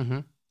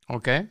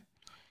 Ok.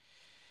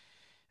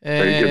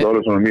 Það getur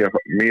orðið svona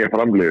nýja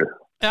framliði.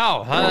 Já,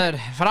 það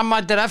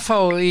framættir FH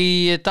í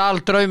Dal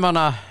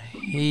Draumana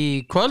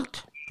í kvöld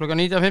klukkan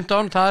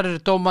 19:15. Það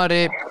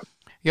dómari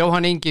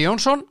Jóhann Ingi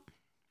Jónsson.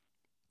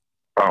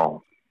 Já.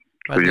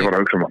 Ég var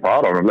að hugsa að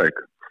fara á þennan leik.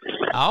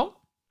 Já,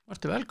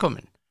 varstu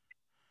velkomin.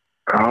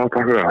 Já,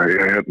 takk fyrir það.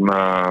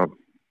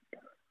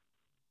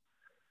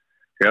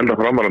 Ég held að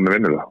framarandi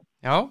vinni það.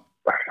 Já.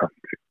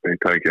 Ég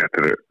veit það ekki,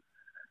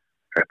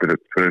 þetta er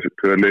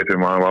tvö lið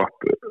sem hafa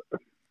átt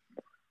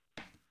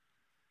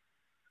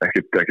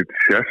ekkert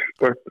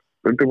sérstakt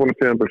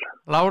undirbúinastíðanbíl.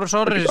 Lárus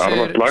Orri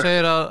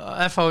segir að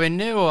FH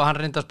vinni og hann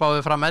reyndi að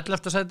spáði fram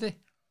 11. sæti.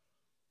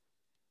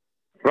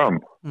 Fram?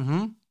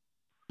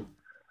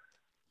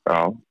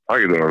 Já,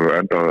 það getur alveg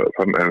enda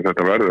en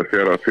þetta verður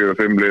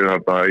 4-5 lið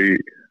þarna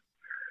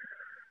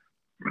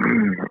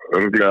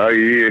örgulega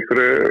í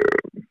einhverju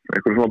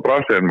svona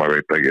brasi en maður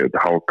veit ekki,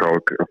 þetta HK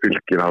og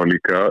Fylkir hafa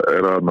líka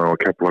þarna á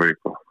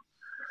Keflavík og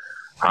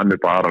hann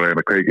bara að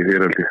reyna að kveiki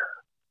þér held ég.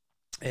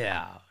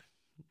 Já,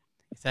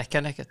 ég þekki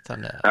hann ekkert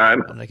þannig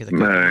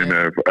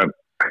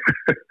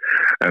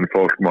en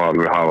fólk má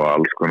alveg hafa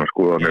alls konar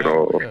skoðanir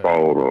og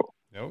spár og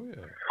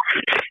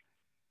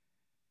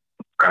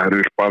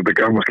það spandi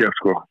gaman skemmt,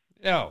 sko.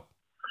 Já,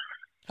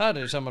 það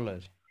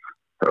samanlegaðir.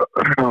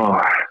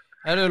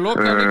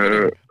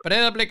 Lokaumferðin,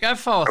 Breiðablik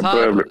FH,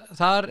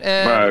 þar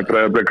Nei,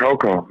 Breiðablik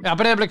KK. Já,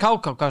 Breiðablik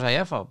KK, hvað sagði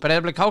ég FH?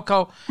 Breiðablik KK,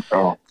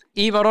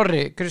 Ívar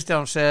Orri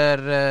Kristjáns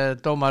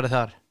dómari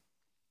þar.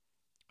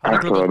 Það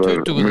er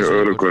mjög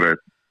örugur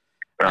einn.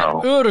 Já.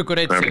 Örugur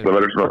einn sigur.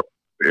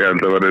 Ég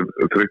held að verði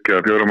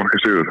 3-4 marka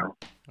sigur.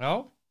 Já.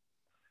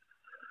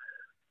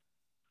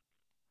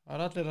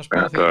 Það allir að spá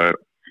því.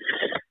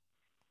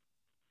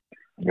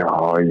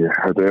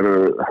 Þetta eru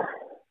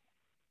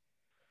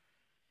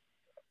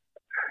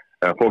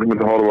fólk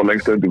myndi horfa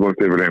lengst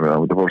undirbúinnstíð fyrir heiminn,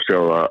 það myndi fólk sjá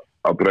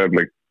að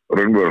Breiðablik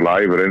raunverulega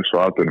æfir eins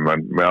og atvinnum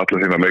en með alla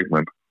sína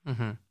leikmenn.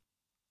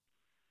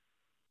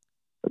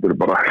 Þetta er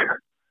bara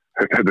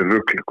þetta er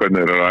rugl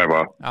hvernig þeir eru að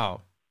æfa. Já.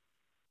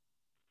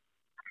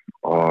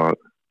 Og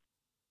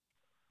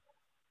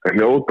þeir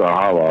hljóta að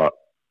hafa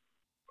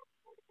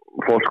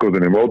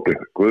fórskotin í móti,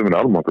 Guðmund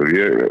Almáttur,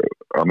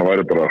 hann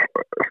væri bara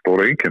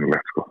stóra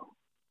einkennilegt, sko.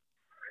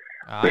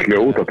 Þeir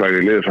hljóta að taka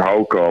í liðs að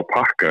háka og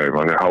pakka þeim,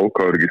 þannig að háka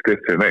er ekki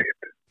styrt sér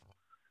neitt.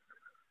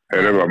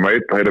 Þeir eru bara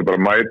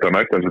að mæta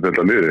næst þess að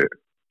þetta liði.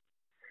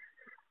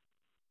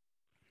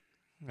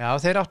 Já,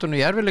 þeir áttu nú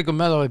í erfiðleikum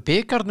með á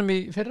bikarnum í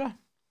fyrra.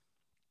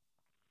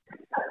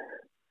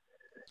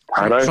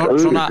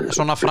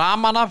 svona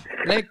framan af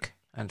leik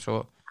en svo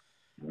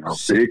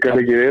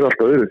bikarleikir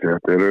alltaf öðruvísi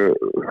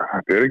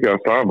þetta er ekki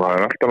að sama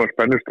það alltaf að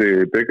spennust í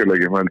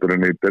bikarleikjum heldur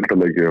en í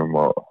deildarleikjum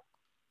og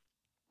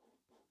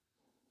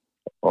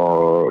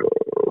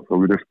þú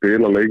getur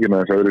spila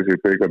leikina þess öðruvísi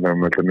í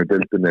bikarnum heldur en í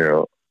deildinni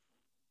og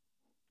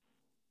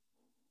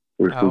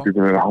þú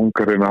getur verið að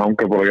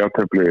hanga bara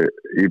jafntefli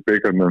í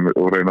bikarnum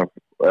og reyna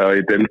eða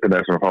í deildinni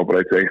sem að fá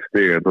bara eitt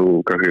stig en þú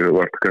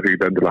vart kannski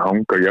ekki endilega að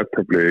hanga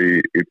jafntefli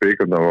í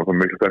bikarnum og það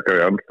miklu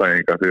sterkari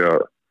andstæðinga því að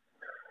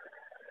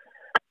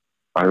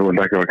þú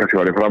vilt ekki að kannski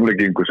var í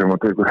framleggingu sem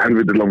að tekur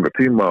helviti langa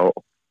tíma og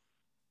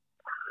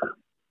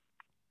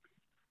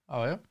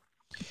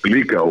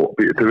líka og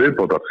til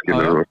viðbótar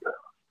skilur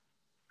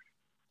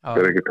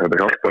þetta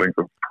hjálpar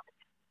einhver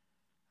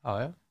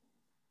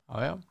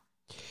Já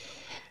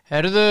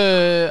Herðu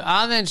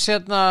aðeins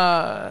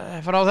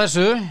frá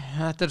þessu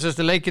þetta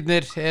sérstu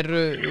leikirnir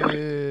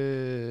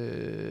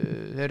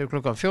eru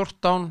klukkan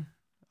 14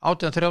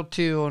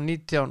 18:30 og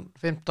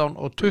 19:15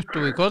 og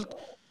 20 í kvöld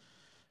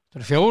það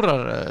eru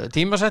 4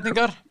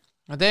 tímasetningar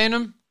á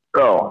deginum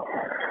Já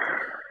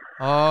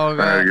og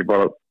það ekki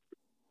bara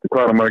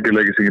hvað maður ekki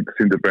leikir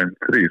síndir beint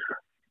 3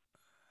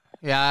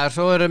 Já,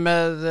 svo eru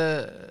með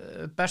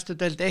bestu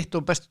deild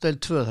 1 og bestu deild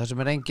 2 þar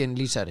sem engin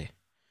lýsari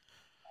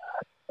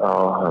Já,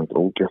 það er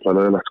ógeðslega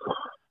leiðilegt sko.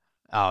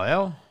 Já.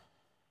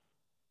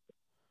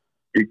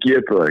 Ég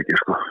get það ekki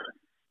sko.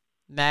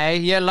 Nei,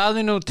 ég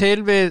lagði nú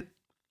til við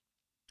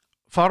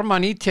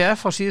formann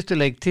ITF á síðustu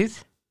leiktíð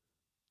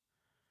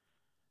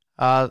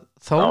að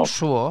þó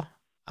svo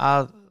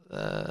að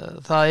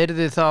það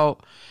yrði þá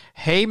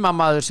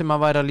heimamaður sem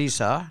að væri að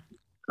lýsa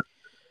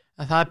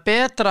en það er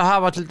betra að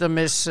hafa til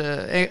dæmis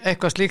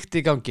eitthvað slíkt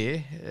í gangi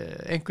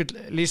einhver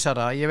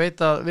lýsara, ég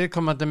veit að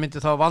viðkomandi myndi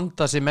þá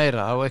vanda sig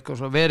meira og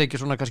eitthvað veri ekki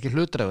svona kannski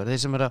hlutdræfur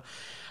þeir sem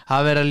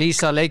hafa verið að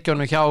lýsa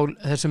leikjónu hjá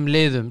þessum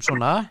liðum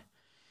svona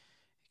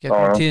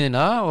gegnum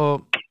tíðina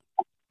og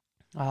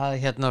að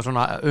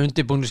svona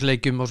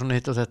undirbúningsleikjum og svona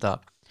hitt og þetta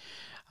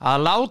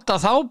að láta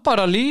þá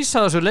bara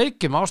lýsa þessu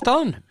leikjum á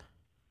staðnum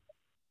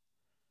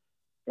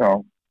Já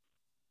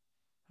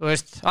Þú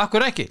veist,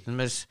 akkur ekki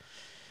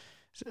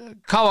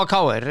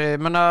K.A.K.R. Ég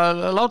menna,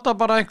 láta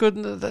bara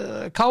einhvern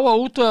K.A.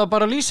 út og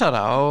bara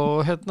lýsara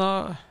og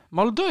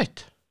málu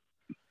döitt.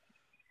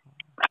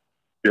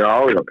 Já,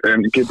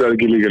 en geta það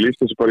ekki líka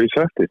lýst þessu bara í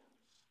setti?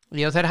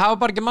 Já, þeir hafa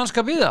bara ekki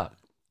mannskap í það.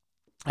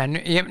 En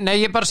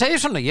ég bara segi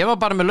svona, ég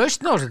var bara með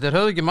lausn á þessu, þeir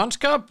höfðu ekki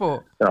mannskap og...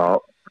 Já,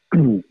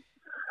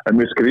 en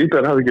mér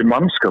skrýtar hafði ekki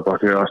mannskap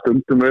því að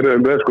stundum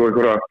verið með sko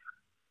einhverja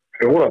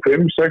 4,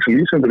 5, 6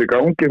 lýsendur í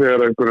gangi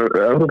þegar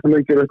einhverja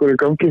Evrópuleikir eitthvað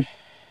í gangi.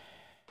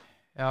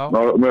 Já.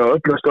 Með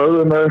öllu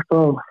stöðum með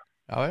eitthvað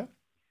Já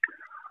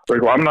og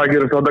eitthvað annað að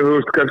gera þetta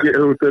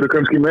þú eru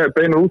kannski með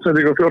beina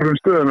útsending á 4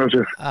 stöðum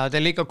þetta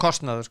er líka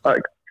kostnaður sko.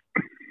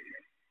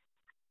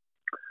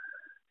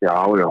 Já,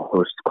 þú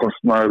veist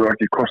kostnaður og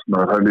ekki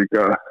kostnaður það er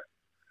líka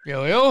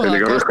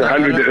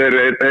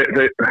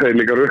þeir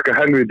líka rukka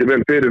helviti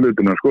vel fyrir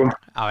hlutina sko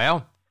Já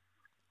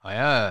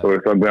þú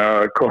veist þannig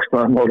að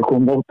kostnaður má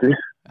koma móti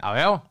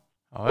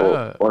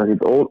og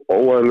ekkert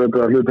óæðilegt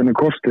að hlutinni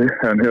kosti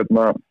en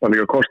það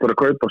líka kostar að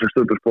kaupa sér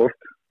stöðusport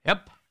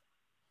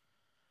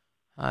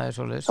það er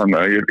svoleiðis þannig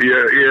að ég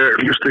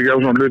lust ekki á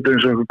svona hluti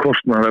eins og einhver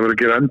kostnað það verður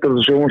að gera endur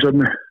þessu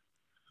sjónvarpsefni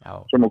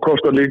sem að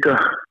kosta líka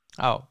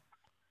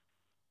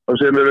og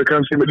sem eru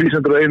kannski með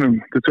lýsendur einum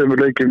til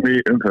 2 leikjum í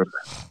umferð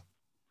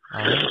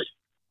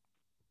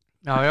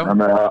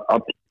þannig að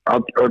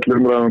öll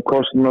umræðum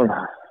kostnað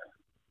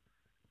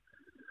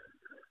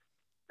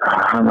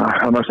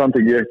hann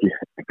samþykki ég ekki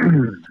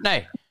Nei,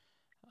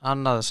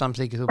 annað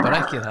samþykki þú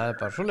bara ekki það er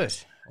bara svoleiðis,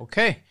 ok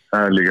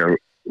Það er líka,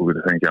 þú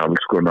getur fengið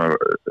alls konar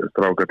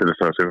stráka til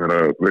þess að sem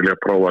vilja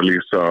prófa að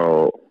lýsa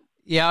og...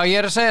 Já, ég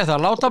er að segja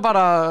það, láta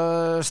bara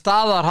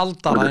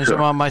staðarhaldara eins og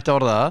maður mætti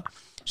orða það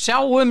sjá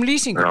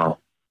lýsingu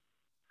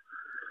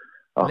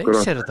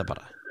leysir þetta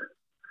bara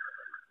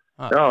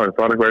Já,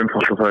 það er eitthvað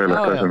einfalt og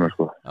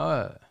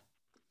þægilegt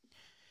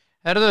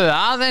Herðu,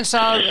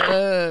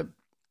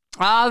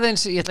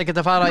 aðeins, ég ætla ekki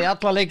að fara í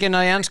alla leikina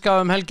í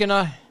enska helgina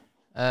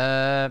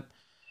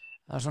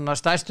það er svona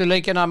stærstu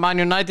leikina Man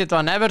United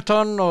og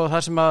Everton og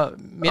það sem að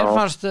mér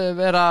fannst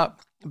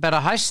vera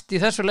hæst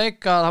í þessu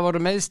leik að það voru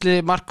meiðsli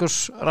Marcus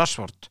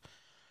Rashford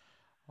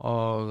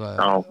og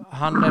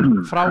hann er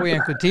frá í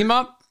einhver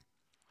tíma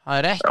það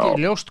er ekki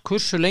ljóst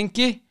hversu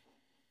lengi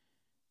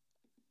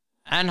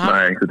en hann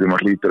einhvern tíma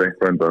hlýtur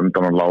eitthvað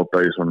undan að láta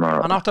í svona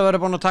hann átti að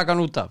vera búin að taka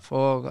hann út af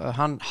og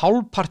hann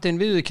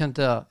hálfpartinn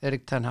viðurkenndi að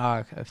Erik ten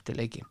Hag eftir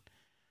leikin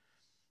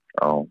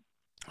og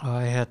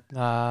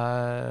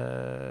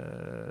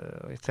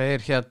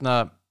þeir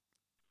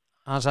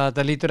hann sagði að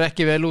þetta lítur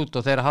ekki vel út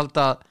og þeir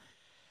halda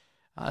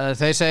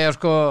þeir segja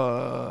sko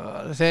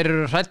þeir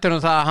eru hræddir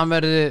það að hann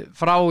verði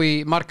frá í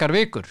margar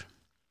vikur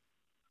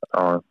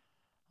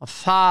og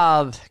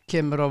það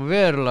kemur á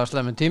verulega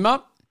slemmum tíma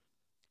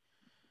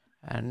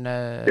en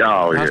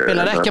hann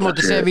spilar ekki á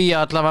móti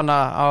Sevilla allavega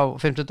á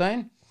 50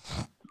 daginn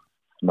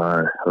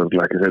Nei, það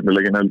er ekki seinni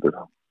leikinn heldur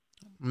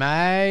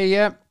Nei,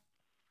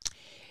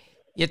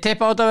 ég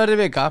teipa á þetta verði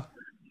vika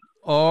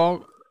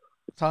og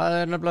það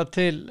nefnilega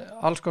til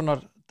alls konar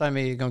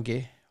dæmi í gangi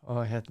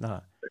og ég held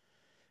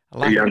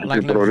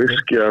bara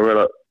riski að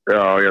vera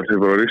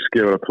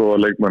að tróða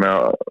leikmanni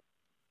að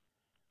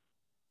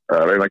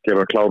reyna að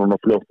gera klárun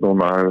og fljótt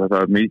núna.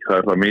 Það er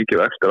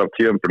mikið eftir af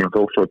tíðanbílinn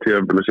þó svo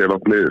tíðanbílinn sé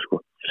langt liðið sko.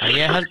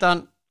 Ég held að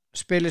hann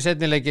spili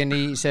seinni leikinn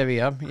í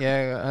Sevilla.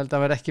 Ég held að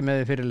hann verði ekki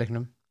með í fyrir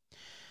leiknum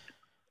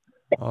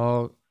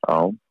og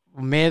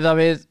meða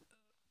við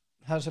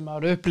það sem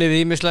var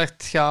upplifið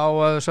ýmislegt hjá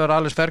Sir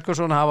Alex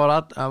Ferguson, hann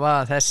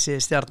var þessi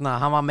stjarna,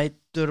 hann var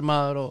meiddur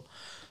maður og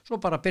svo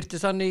bara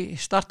byrtist hann í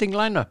starting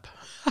line-up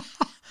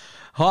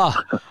og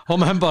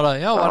hann bara,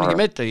 já, var hann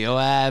ekki meiddur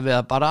við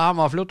bara,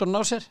 hann var fljótur að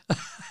ná sér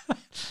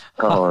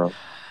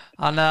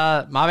þannig að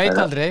maður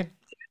veit aldrei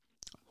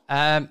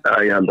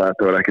ég held að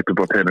þetta var ekkert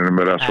upp á teininu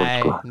með það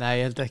sko. Nei,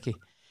 ég held ekki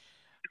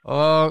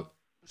og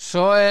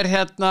svo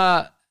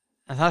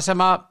það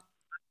sem að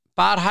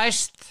bar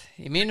hæst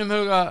í mínum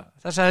huga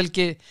þessa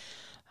helgi,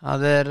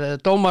 það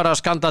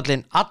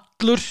dómaraskandallinn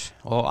allur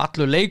og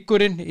allur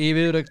leikurinn í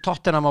viðureik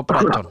Tottenham á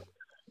Brighton.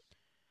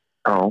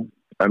 Já,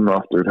 enn og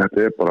aftur,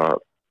 þetta bara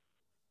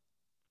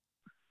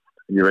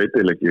ég veit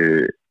ekki.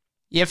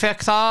 Ég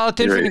fekk það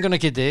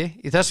tilfinninguna Kitty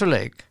í þessu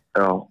leik.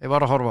 Já. Ég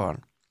var að horfa á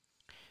hann.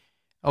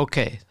 Ok,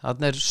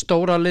 þarna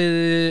stóra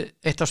liði,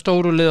 eitt af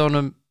stóru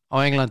liðunum á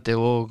Englandi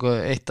og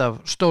eitt af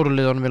stóru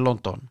liðunum í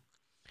London.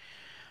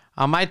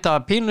 Að mæta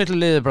pínulitlu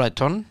liði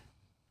Brighton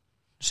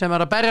sem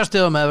að berjast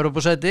í með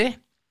Evrópusæti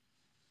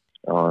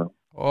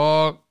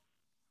og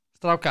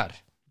strákar,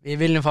 við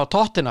viljum fá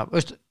Tottenham.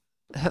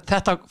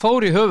 Þetta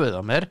fór í höfuð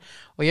á mér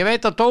og ég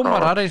veit að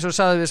dómarar, eins og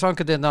sagði við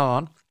Svanhvít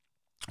áðan,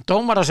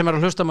 dómarar sem að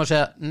hlusta og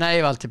segja,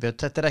 nei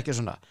Valtýbjörn, þetta ekki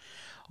svona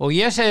og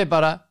ég segi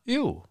bara,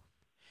 jú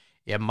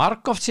ég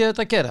margoft sé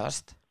þetta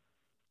gerast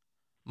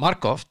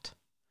margoft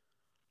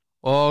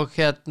og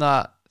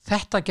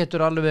þetta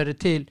getur alveg verið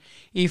til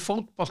í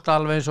fótbolta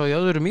alveg eins og í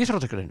öðrum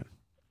íþróttagreinum.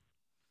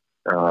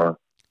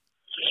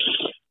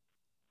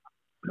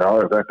 Já,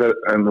 þetta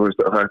en þú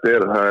veist,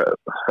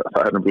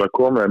 það nefnilega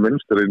komið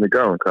minnstur inn í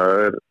gang.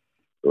 Það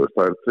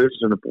þess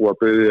sem búið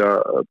að biðja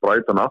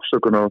Brighton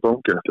afsökunar á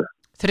dómgæslu.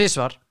 3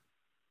 svar.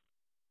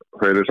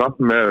 Þeir samt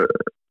með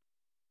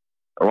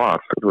var,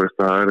 þú veist,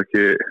 það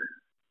ekki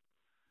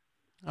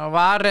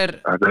var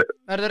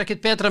verður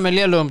ekkit betra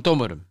með lélugum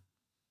dómurum.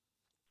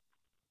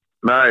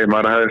 Nei,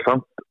 maður hefði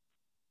samt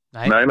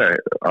Nei,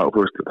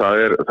 þú veist, það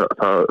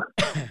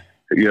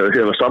ég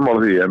hef sammála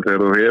því, en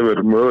þegar þú hefur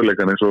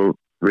möguleikan eins og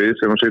við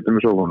sem sitjum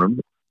í sófanum,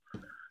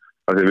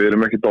 að því við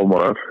erum ekki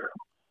dómarar,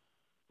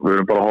 við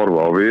erum bara að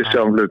horfa og við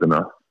sjáum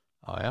hlutina.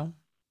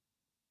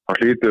 Það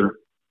hlýtur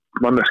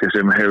manneski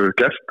sem hefur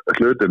gert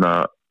hlutina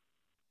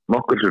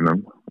nokkur sinnum,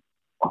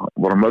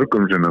 bara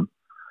mörgum sinnum,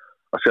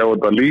 að sjá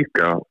þetta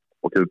líka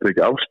og getur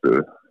tekið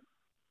afstöðu.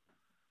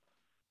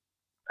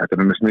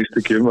 Þetta snýst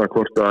ekki að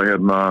hvort að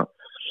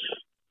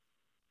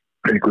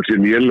einhver sé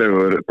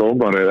lélegur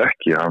dómari eða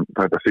ekki.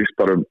 Þetta snýst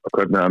bara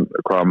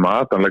hvaða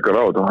mat hann leggur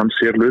á þetta og hann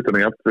sér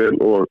hlutina jafnvel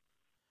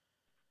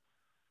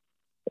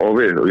og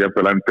við og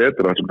jafnvel enn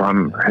betra sem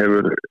hann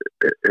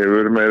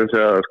hefur með þess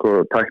að sko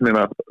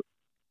tæknina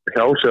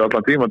hjá sig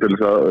allan tíma til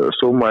þess að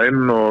zooma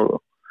inn og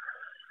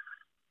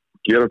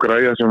gera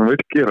græja sem hann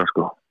vill gera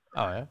sko.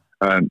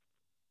 En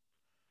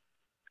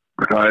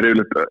það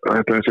yfirleitt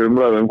þetta þessi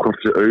umræða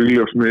hvort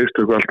augljós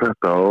mistök og allt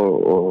þetta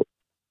og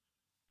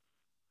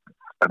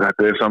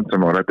þetta samt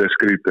sem ára, þetta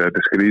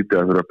skrítið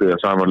að þurfa að biðja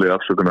samanlega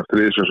afsökunar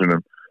 3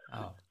 sinnum.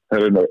 Það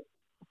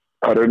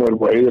raun og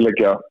búið að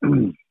eyðileggja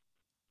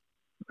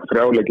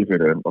 3 leiki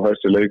fyrir þeim og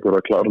þessi leikur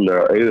var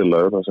klárlega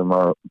eyðilegur þar sem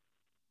að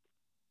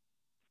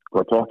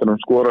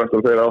Tottenham skora eftir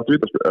að þeir áttu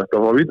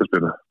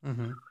vítaspyrnu.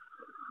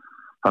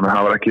 Þannig að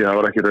það var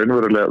ekki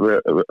raunverulega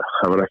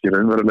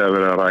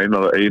verið að ræna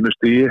það 1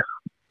 stigi.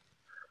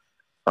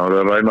 Það var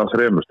að ræna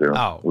 3 stigum.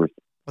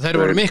 Og þeir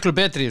voru miklu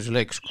betri í þessu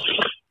leik sko,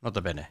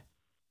 nota bene.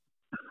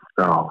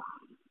 Já,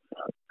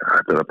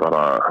 þetta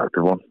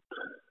er vont.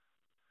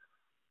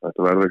 Þetta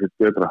verður ekkert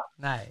betra.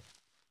 Nei.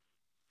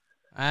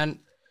 En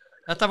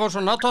þetta voru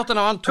svona,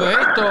 Tottenham vann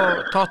 2-1 og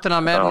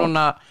Tottenham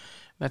núna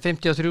með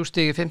 53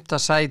 stig í 5.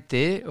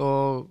 sæti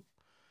og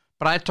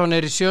Brighton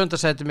í 7.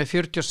 sæti með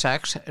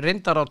 46,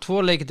 reyndar á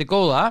 2 leiki til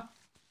góða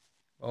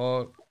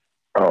og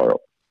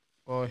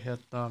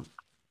þetta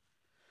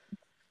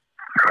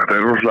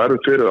rosalega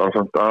erfitt fyrir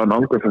það að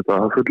nálgast þetta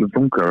að fullum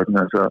þunga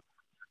vegna þess að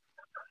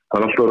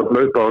það alltaf að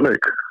flauta á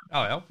leik.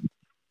 Já.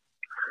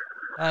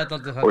 Það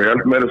aldrei það. Og ég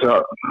held meira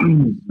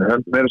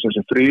þess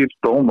að 3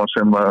 dómar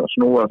sem að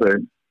snúa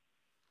þeim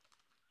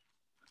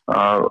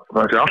að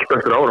það sé allt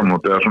eftir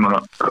áramóti eða svona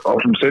á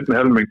svona seinni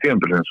helming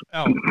tímabilsins.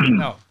 Já.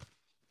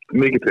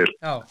 Mikið til.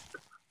 Já.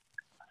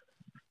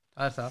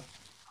 Það það.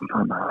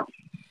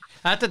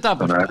 Þetta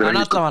daburt,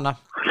 en allavega.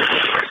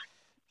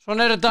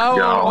 Svona þetta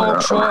og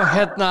svo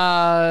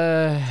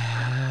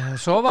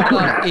svo var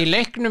það í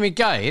leiknum í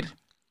gær.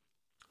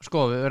 Sko,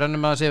 við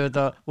rennum að segja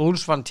þetta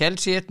Wolves vann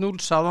Chelsea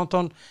 1-0,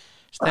 Southampton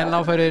stenn á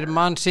fyrir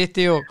Man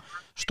City og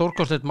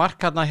stórkostlegt mark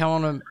hérna hjá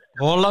honum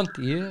Holland,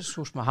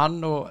 Jesús með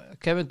hann og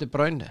Kevin De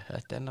Bruyne,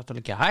 þetta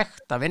náttúrulega ekki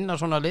hægt að vinna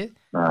svona lið.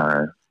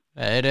 Nei.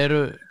 Þeir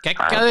eru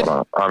geggjaðir.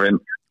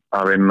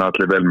 Að vinna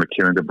allir vel með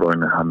Kevin De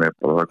Bruyne, hann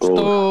bara góður.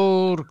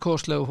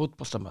 Stórkostlegu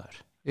fútboltamaður.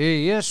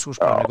 Jesús,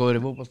 hann góður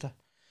í fútbolta.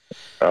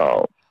 Já.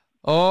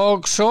 Og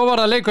svo var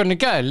það leikurinn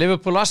í gær,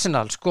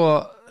 Liverpool-Arsenal, sko,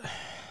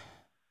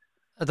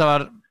 þetta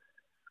var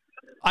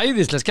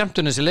æðislega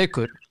skemmtun þessi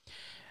leikur,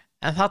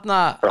 en þarna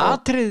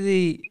atriði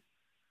í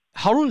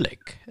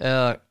hálfleik,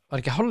 eða var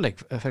ekki hálfleik,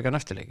 frekar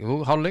eftirleik,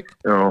 hálfleik,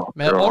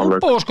 með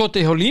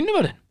olbóskoti hjá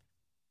línuverðin.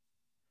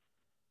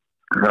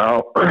 Já,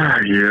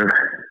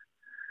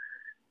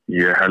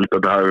 ég held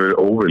að það hafi verið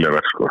óvilja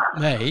verð, sko.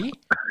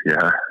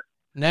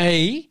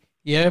 Nei,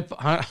 ég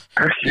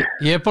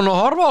er búin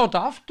að horfa á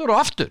þetta aftur og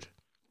aftur.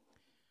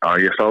 Já,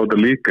 ég sá þetta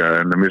líka,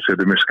 en mér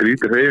setið mér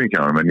skrítið hreyfing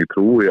hjá hann, en ég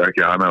trúi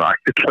ekki að hann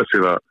hefði ætlað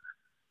sér að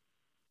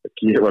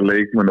gefa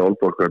leikmanni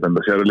olbóskot, en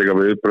það sér líka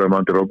viðbröðum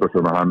Andy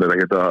Robertson að hann er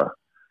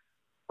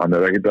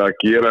ekkert að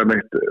gera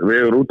neitt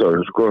veður út af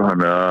þessu, sko,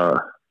 hann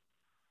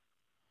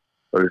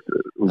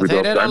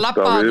þeir eru að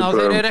labba hann og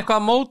þeir eru eitthvað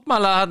að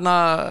mótmæla hérna,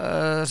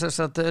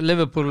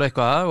 Liverpool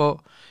eitthvað og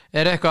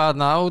er eitthvað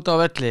hérna út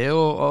á velli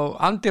og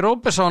Andy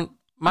Robertson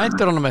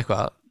mætir honum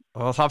eitthvað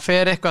og það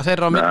fer eitthvað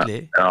þeirra á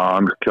milli. Já,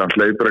 hann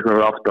hleypur eitthvað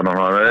við aftan og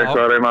hann er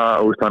eitthvað að reyna,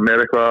 hann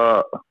er eitthvað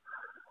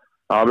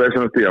að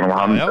veðsynast í hann og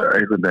hann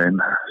einhvern veginn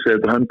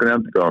setur höndin í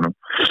andlitið á honum.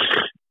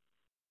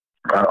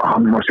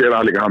 Hann má sér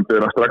að líka, hann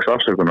byrjar strax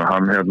afsökunar,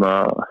 hann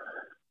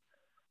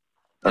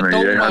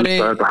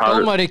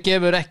dómari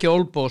gefur ekki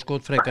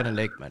olbóskot frekar en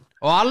leikmenn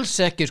og alls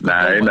ekki sko.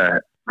 Nei,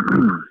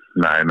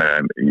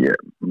 með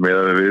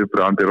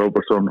viðbröð Andy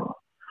Robertson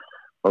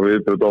og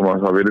viðbröð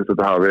dómar, það virðist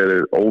þetta hafa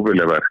verið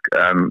óviljaverk,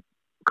 en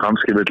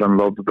kannski vill hann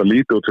láta þetta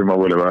lítið út sem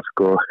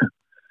óviljaverk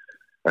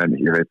en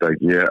ég veit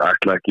ekki, ég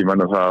ætla ekki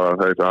menna það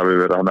að þetta hafi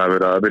verið, hann hafi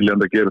verið að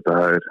viljandi að gera þetta,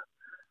 það er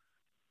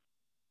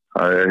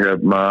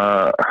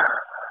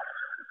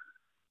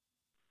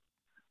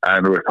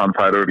en hann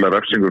fær örgulega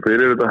refsingur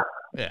fyrir þetta.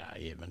 Já,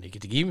 ég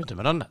get ekki ímyndum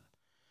með annað.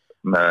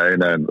 Nei,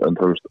 en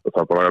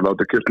það bara að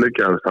láta kyrst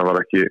leikja, það var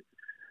ekki,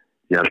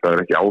 ég held að það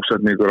er ekki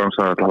ásetningur hans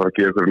að það var að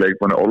gefa ykkur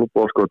leikmanni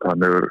olbóskot, það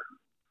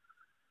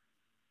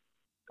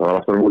var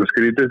aftur að voru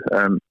skrítið,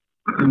 en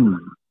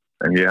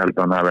ég held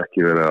að hann hef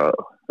ekki verið að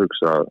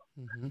hugsa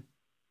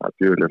að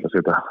djúvilega að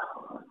setja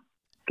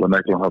til að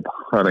negla það,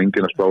 það er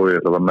enginn að spá í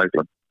þetta var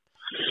neglan.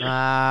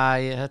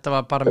 Þetta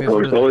var bara mjög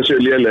þó þessi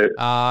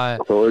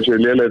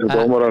léleg sem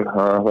dómarar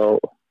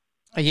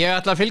ég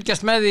ætla að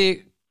fylgjast með því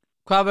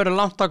hvað verður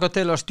langt ákvað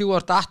til að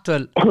Stuart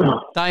Atwell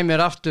dæmir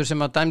aftur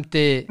sem að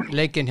dæmdi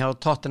leikinn hjá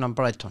Tottenham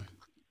Brighton.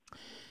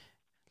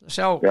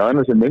 Já, en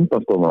þessi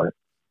myndbandómari.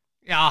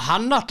 Já,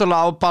 hann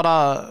náttúrulega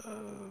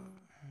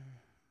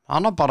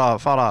hann á bara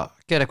að fara að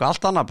gera eitthvað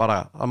allt annað, bara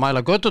að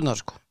mæla göturnar,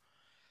 sko.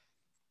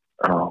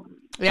 Já.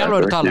 Ég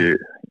alveg að tala.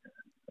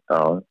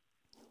 Já.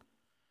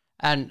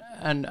 En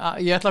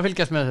ég ætla að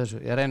fylgjast með þessu,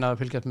 ég reyna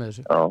að fylgjast með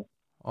þessu. Já.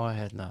 Og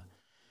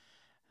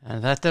en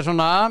þetta er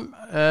svona,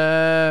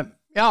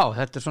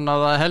 þetta er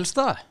svona það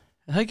helsta,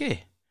 er það ekki?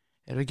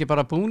 Erum við ekki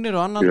bara búnir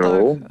og annan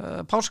dag,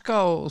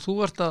 páska og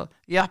þú ert að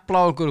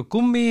jafla á einhverju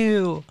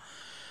gummi og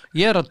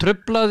ég er að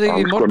trufla þig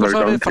í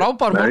morgunsárið,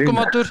 frábær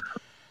morgumatur.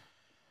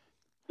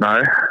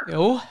 Nei.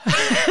 Jú.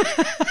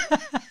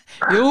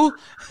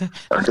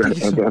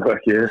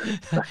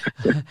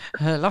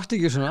 Láttu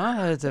ekki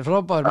svona, þetta er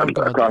frábær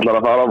morgumatur. Ætlar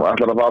að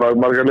fara á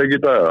margar leiki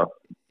í dag, eða?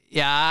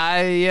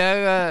 Já, ég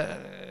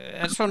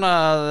er svona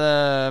að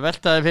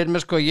veltaði fyrir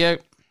mér, sko, ég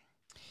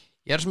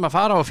er sem að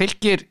fara og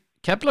fylgir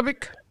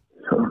Keflavík.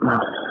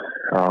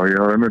 Já, ég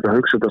hef einmitt að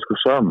hugsa þetta sko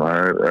sama,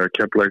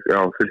 Keflavík,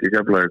 fylgir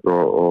Keflavík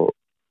og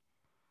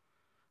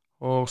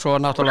svo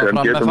er náttúrulega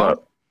fram með það.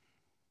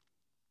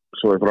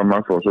 Svo er fram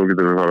með það og svo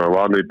getur við fara að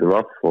vala lítið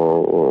vaff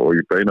og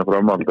ég beina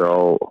framaldi á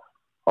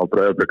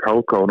Breiðablik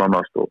HK og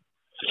nánast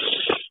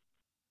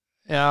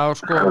Já,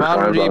 sko,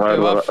 valur í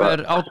vaff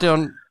er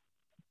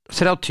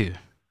 18:30.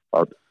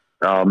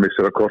 Já,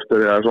 missir að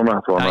kortið eða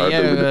svona, þannig að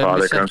þetta getur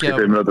farið kannski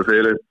 5 minútur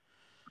fyrir.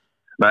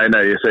 Nei,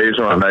 ég segi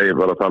svona, ég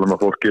bara tala að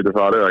fólk getur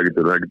farið, það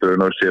getur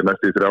náttúrulega séð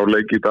næst í 3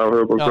 leiki í dag.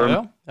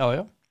 Já.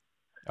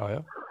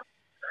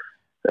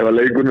 Ef að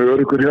leikunni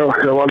öryggur hjá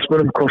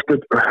valsmönnum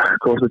kostið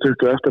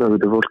 20 eftir, það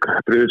getur fólk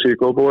drifið sig í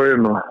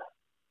góðbóin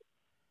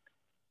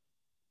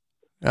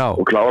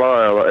og klára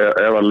það,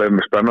 ef að leið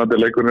með spennandi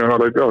leikunni hjá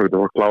leikja, það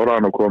getur fólk klára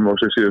hann og koma á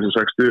sig síðan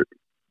 60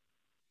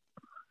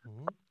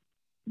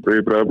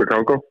 í Breiðablik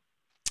HK.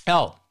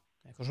 Já,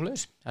 eitthvað svo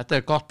leiðis. Þetta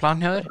er gott plan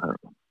hjá þér.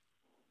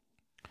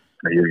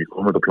 Nei, ég hef ekki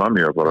komið til plan,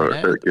 ég hef bara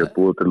ekki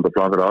búið til þetta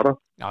plan fyrir aðra.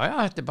 Já,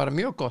 þetta er bara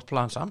mjög gott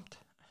plan samt.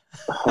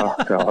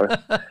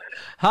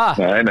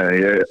 Nei,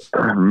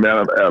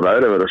 meðan ef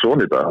veðrið verið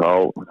svona í dag,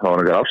 þá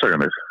var ekki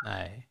afsakanir.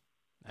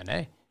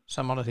 Nei,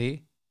 sammála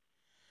því.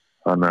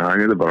 Þannig að það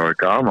getur bara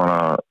verið gaman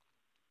að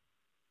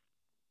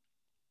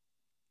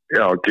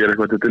gera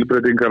eitthvað til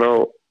tilbreytingar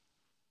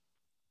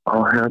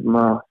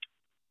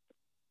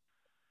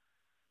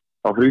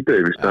á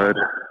frídegi, víst. Það er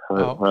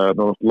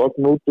náttúrulega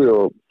logn úti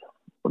og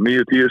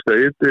 9-10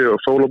 stegi hiti og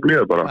sól og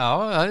blíða bara. Já,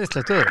 það er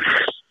slett öður.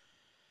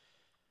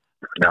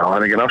 Já, það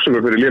er engin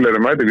afsökur fyrir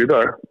lélegri mætingu í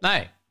dag.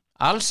 Nei,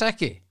 alls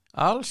ekki.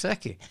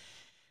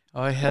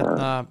 Og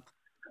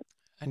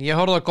en ég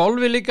horfði á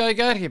golfi líka í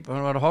gær, ég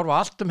var að horfa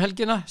allt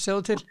helgina,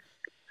 sjáðu til.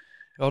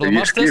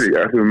 Ég skýr ekki,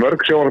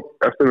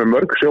 eftir með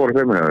mörg sjóar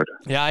þeim hefur.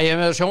 Já, ég hef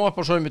með sjónvarp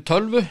og svo með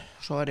 12,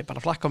 svo er ég bara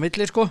að flakka á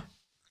milli, sko.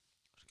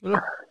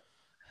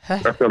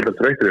 Eftir alltaf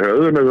þreyttir í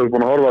höfðun eða þú er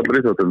búin að horfa allir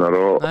íþjóttunar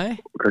og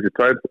kannski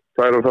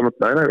tvær og saman,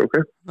 nei, ok.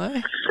 Nei,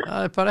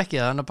 það er bara ekki,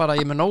 þannig bara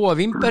ég með nóga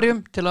vínberjum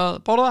til að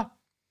borða.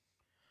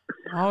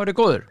 Það verið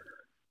góður.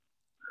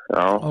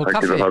 Já,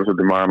 ekki það er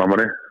svolítið magan á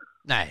manni.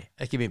 Nei,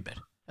 ekki vínber.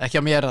 Ekki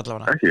á mér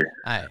allavega. Ekki?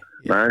 Nei.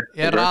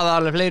 Ég raða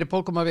alveg fleiri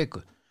pókum að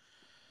viku.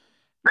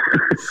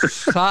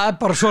 Það er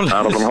bara svolítið. Það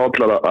er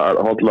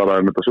alveg hóllara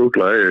en þetta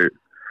súkla.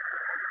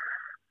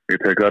 Ég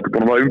tek þetta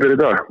búin að maður vínber í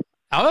dag.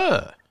 Já,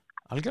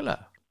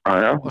 algjörlega.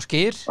 Já. Og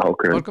skýr,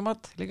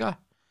 morgumat líka.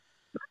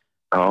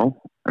 Já,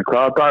 en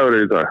hvaða dagur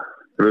er í dag?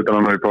 Fyrir utan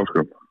hann í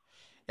páskum.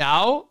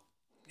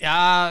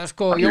 Já,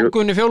 sko, Jón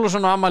Gunni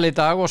Fjólusson á afmæli í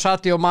dag og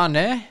Sadio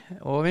Mane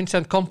og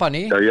Vincent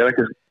Kompany. Já, ég er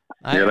ekki,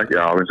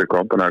 já, Vincent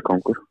Kompany er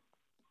kongur.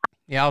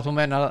 Já, þú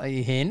meinar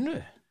í hinu?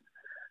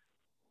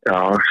 Já,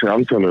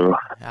 sjálfsögðu.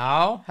 Já,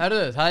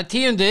 herðu, það er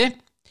 10.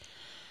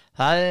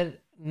 Það er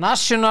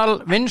National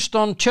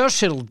Winston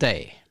Churchill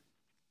Day.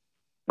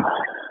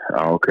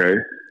 Já, ok.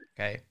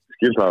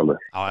 Skil það alveg.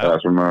 Já. Það er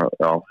svona,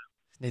 já.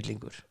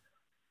 Snillingur.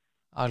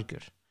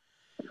 Algjör.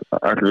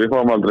 Ætli við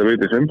fáum aldrei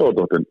viti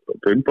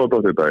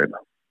Finnbóðdóttir daginn.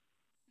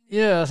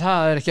 Já,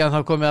 það er ekki að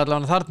það komið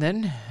allan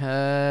þarnin.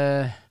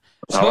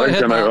 Það var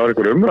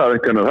einhver umræð,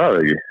 einhvern það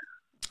ekki?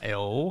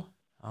 Jú,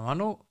 það var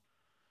nú.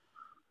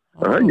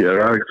 Það er ekki,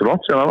 það er ekki svo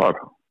langt sem það var.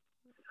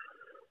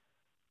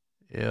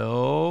 Jú.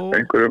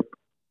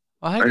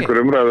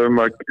 Einhver umræð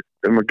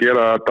að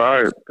gera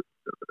dag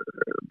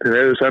til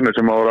heiðu senni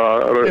sem ára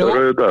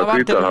rauðu dag,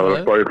 frítag, það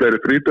var spáið fleiri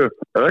frítag,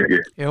 eða ekki?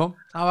 Jú,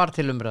 það var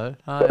til umræðu.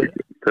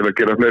 Til að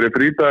gera fleiri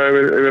frítag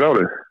yfir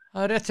árið.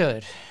 Það er rétt hjá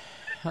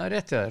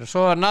þér.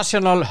 Svo er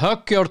National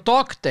Hug Your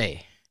Dog Day.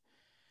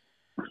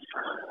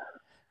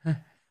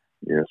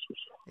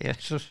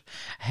 Jesus.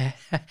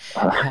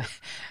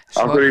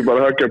 Akkur ég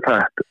bara hugja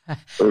pet.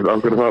 Akkur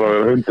þarf að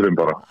vera hundurinn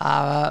bara.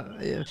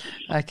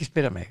 Ekki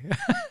spyrja mig.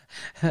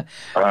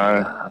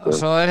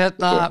 Svo er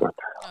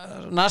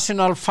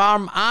National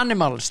Farm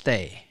Animals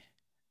Day.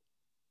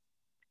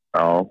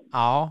 Já.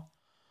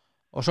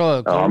 Og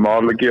svo hann má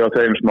alveg gefa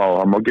þeim smá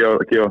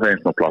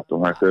platt og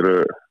þetta eru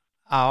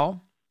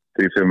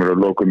því sem eru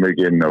lokum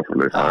mikið inni á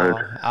fyrir.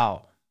 Já.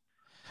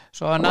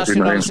 Svo er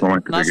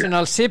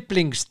National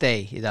Siblings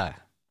Day í dag.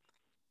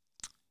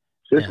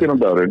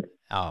 Systkinandagurinn?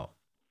 Já.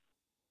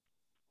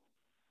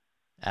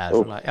 Ég er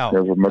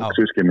svo mörg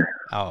systkinni.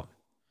 Já.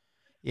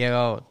 Ég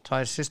á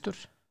 2 systur.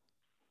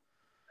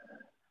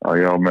 Já,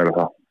 ég á meira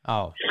það. Já,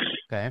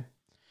 ok.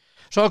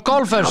 Svo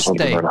Golfers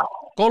Day.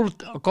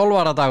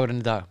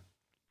 Golvaradagurinn í dag.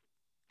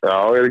 Já,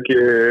 er ekki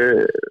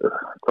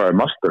hvað er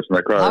Masters?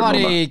 Nei, hvað það var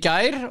í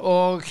gær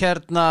og Er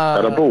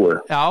það búið?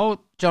 Já,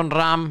 John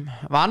Rahm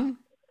vann.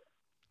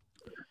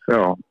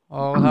 Já.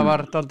 Og það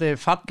var dálítið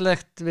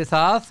fallegt við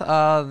það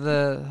að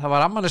það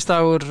var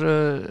afmælisdagur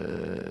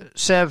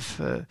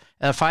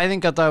eða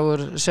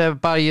fæðingadagur Sef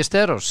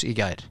Ballesteros í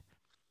gær.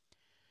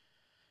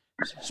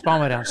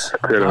 Spámeri hans.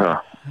 Hver er það?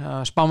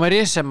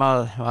 Spámeri sem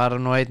var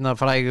nú einn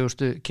af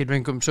frægustu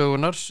kylfingum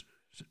sögunar,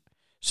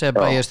 Sef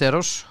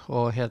Ballesteros,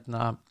 og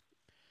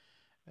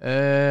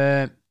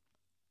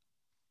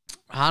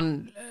hann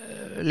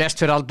lést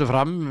fyrir aldur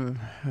fram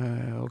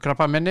og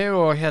krabbameini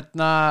og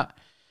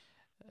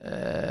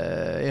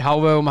í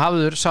hávegum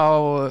hafður sá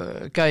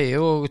gæi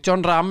og John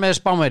Rahm með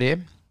Spámeri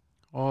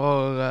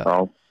og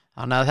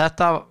þannig að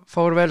þetta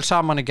fór vel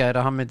saman í gær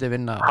að hann myndi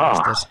vinna.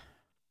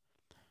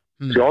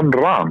 John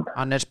Rahm?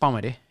 Hann er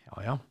Spámeri,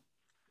 já.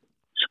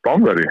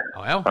 Spámeri?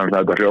 Já. Þannig að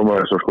þetta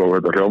hljómaði svo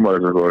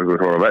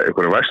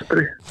einhverju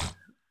vestri.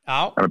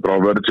 Já. Hann er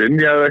bara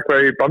Virginia eða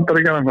eitthvað í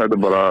Bandaríkjanum, þetta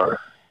er bara...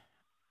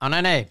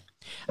 Nei.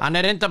 Hann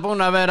er enda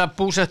búin að vera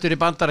búsettur í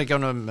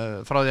Bandaríkjánum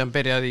frá því hann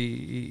byrjaði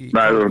í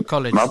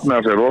college. Nei, nafnið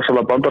hans er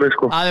rosalega bandarískt,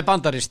 sko. Það er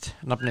bandarískt,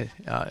 nafnið.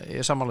 Já,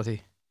 ég sammála því.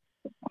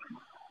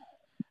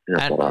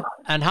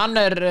 En hann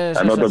er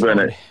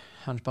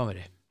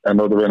Spámeri. En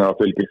notabene að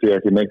fylgir því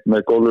ekki neitt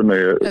með gólunni.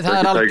 Það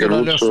er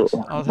algjörlega ljóst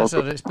á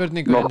þessari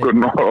spurningu. Nokkur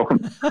nöfn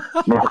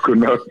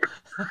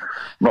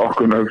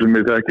sem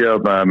ég þekki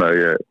að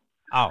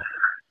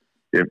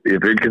ég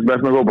fylgist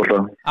mest með fótbolta.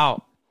 Já.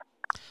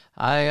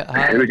 Ég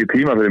hef ekki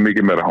tíma fyrir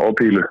mikið meira á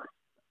pílu.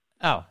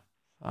 Já,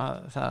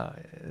 það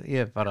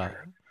er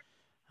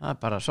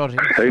bara sorry.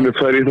 Einu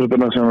 2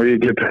 íþróttirna sem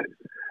ég get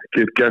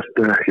gert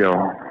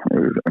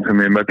sem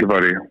ég melli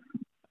fari í.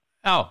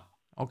 Já,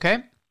 ok.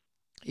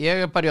 Ég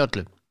er bara í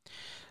öllu.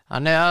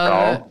 Þannig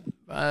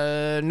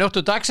að njóttu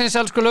dagsins,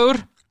 elskulegur,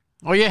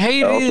 og ég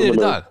heyri í þér í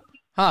dag.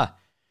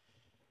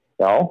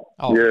 Já,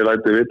 ég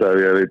læti vita ef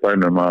ég er í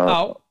bænum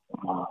að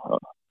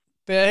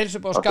beða heilsu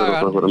upp á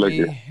Skagan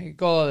í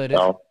góða þeirri.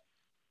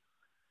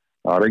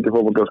 Það engin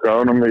fótbolti á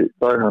Skaganum í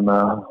dag, þannig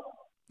að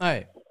Nei,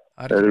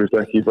 eru vist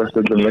ekki í bestu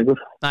deildinni lengur.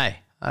 Nei,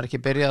 það ekki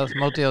byrjað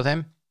mótið á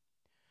þeim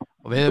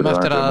og við höfum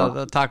eftir að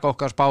taka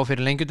okkar spá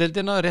fyrir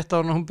lengjudeildina rétt á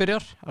hún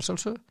byrjar að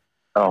sjálfsögðu.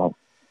 Já.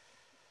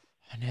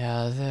 Þannig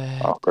að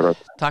Akkurat.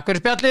 Takk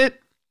fyrir spjallið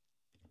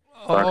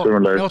og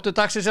njóttu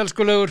dagsins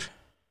elskulegur.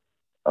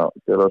 Já,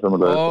 gera það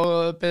samanlega.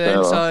 Og beðið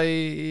eins að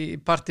í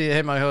partíi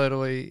heima hjá þér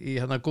og í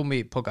hérna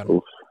gúmmípokan.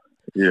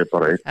 Ég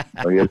bara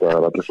einn og ég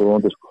það allir svo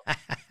vandi sko.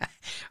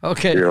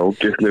 Ok. Ég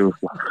ógeðslegur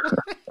sko.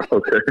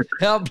 Ok.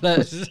 Já,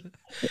 bless.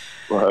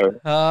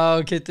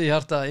 Já, Kitty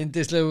hjarta,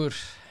 indislegur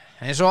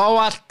eins og á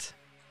allt.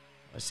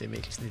 Þessi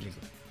mikil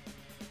snillingur.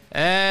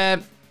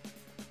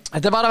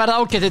 Þetta bara að verða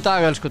ágætt í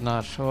dag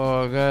elskurnar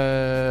og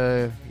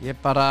ég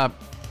bara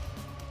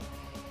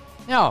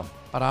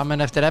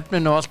amen eftir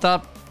efninu og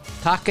alltaf.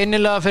 Takk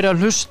innilega fyrir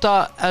að hlusta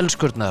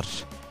elskurnar.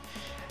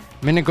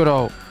 Minningur á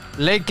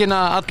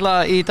leikina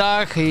alla í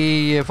dag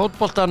í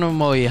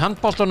fótboltanum og í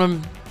handboltanum.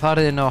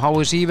 Farið inn á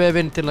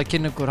HSI-vefinn til að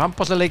kynna ykkur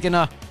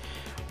handboltaleikina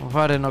og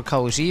farið inn á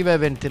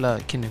KSI-vefinn til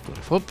að kynna ykkur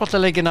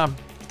fótboltaleikina.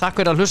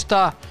 Takk fyrir að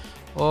hlusta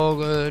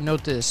og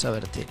njótið þess að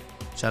vera til.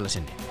 Sæla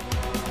sinni.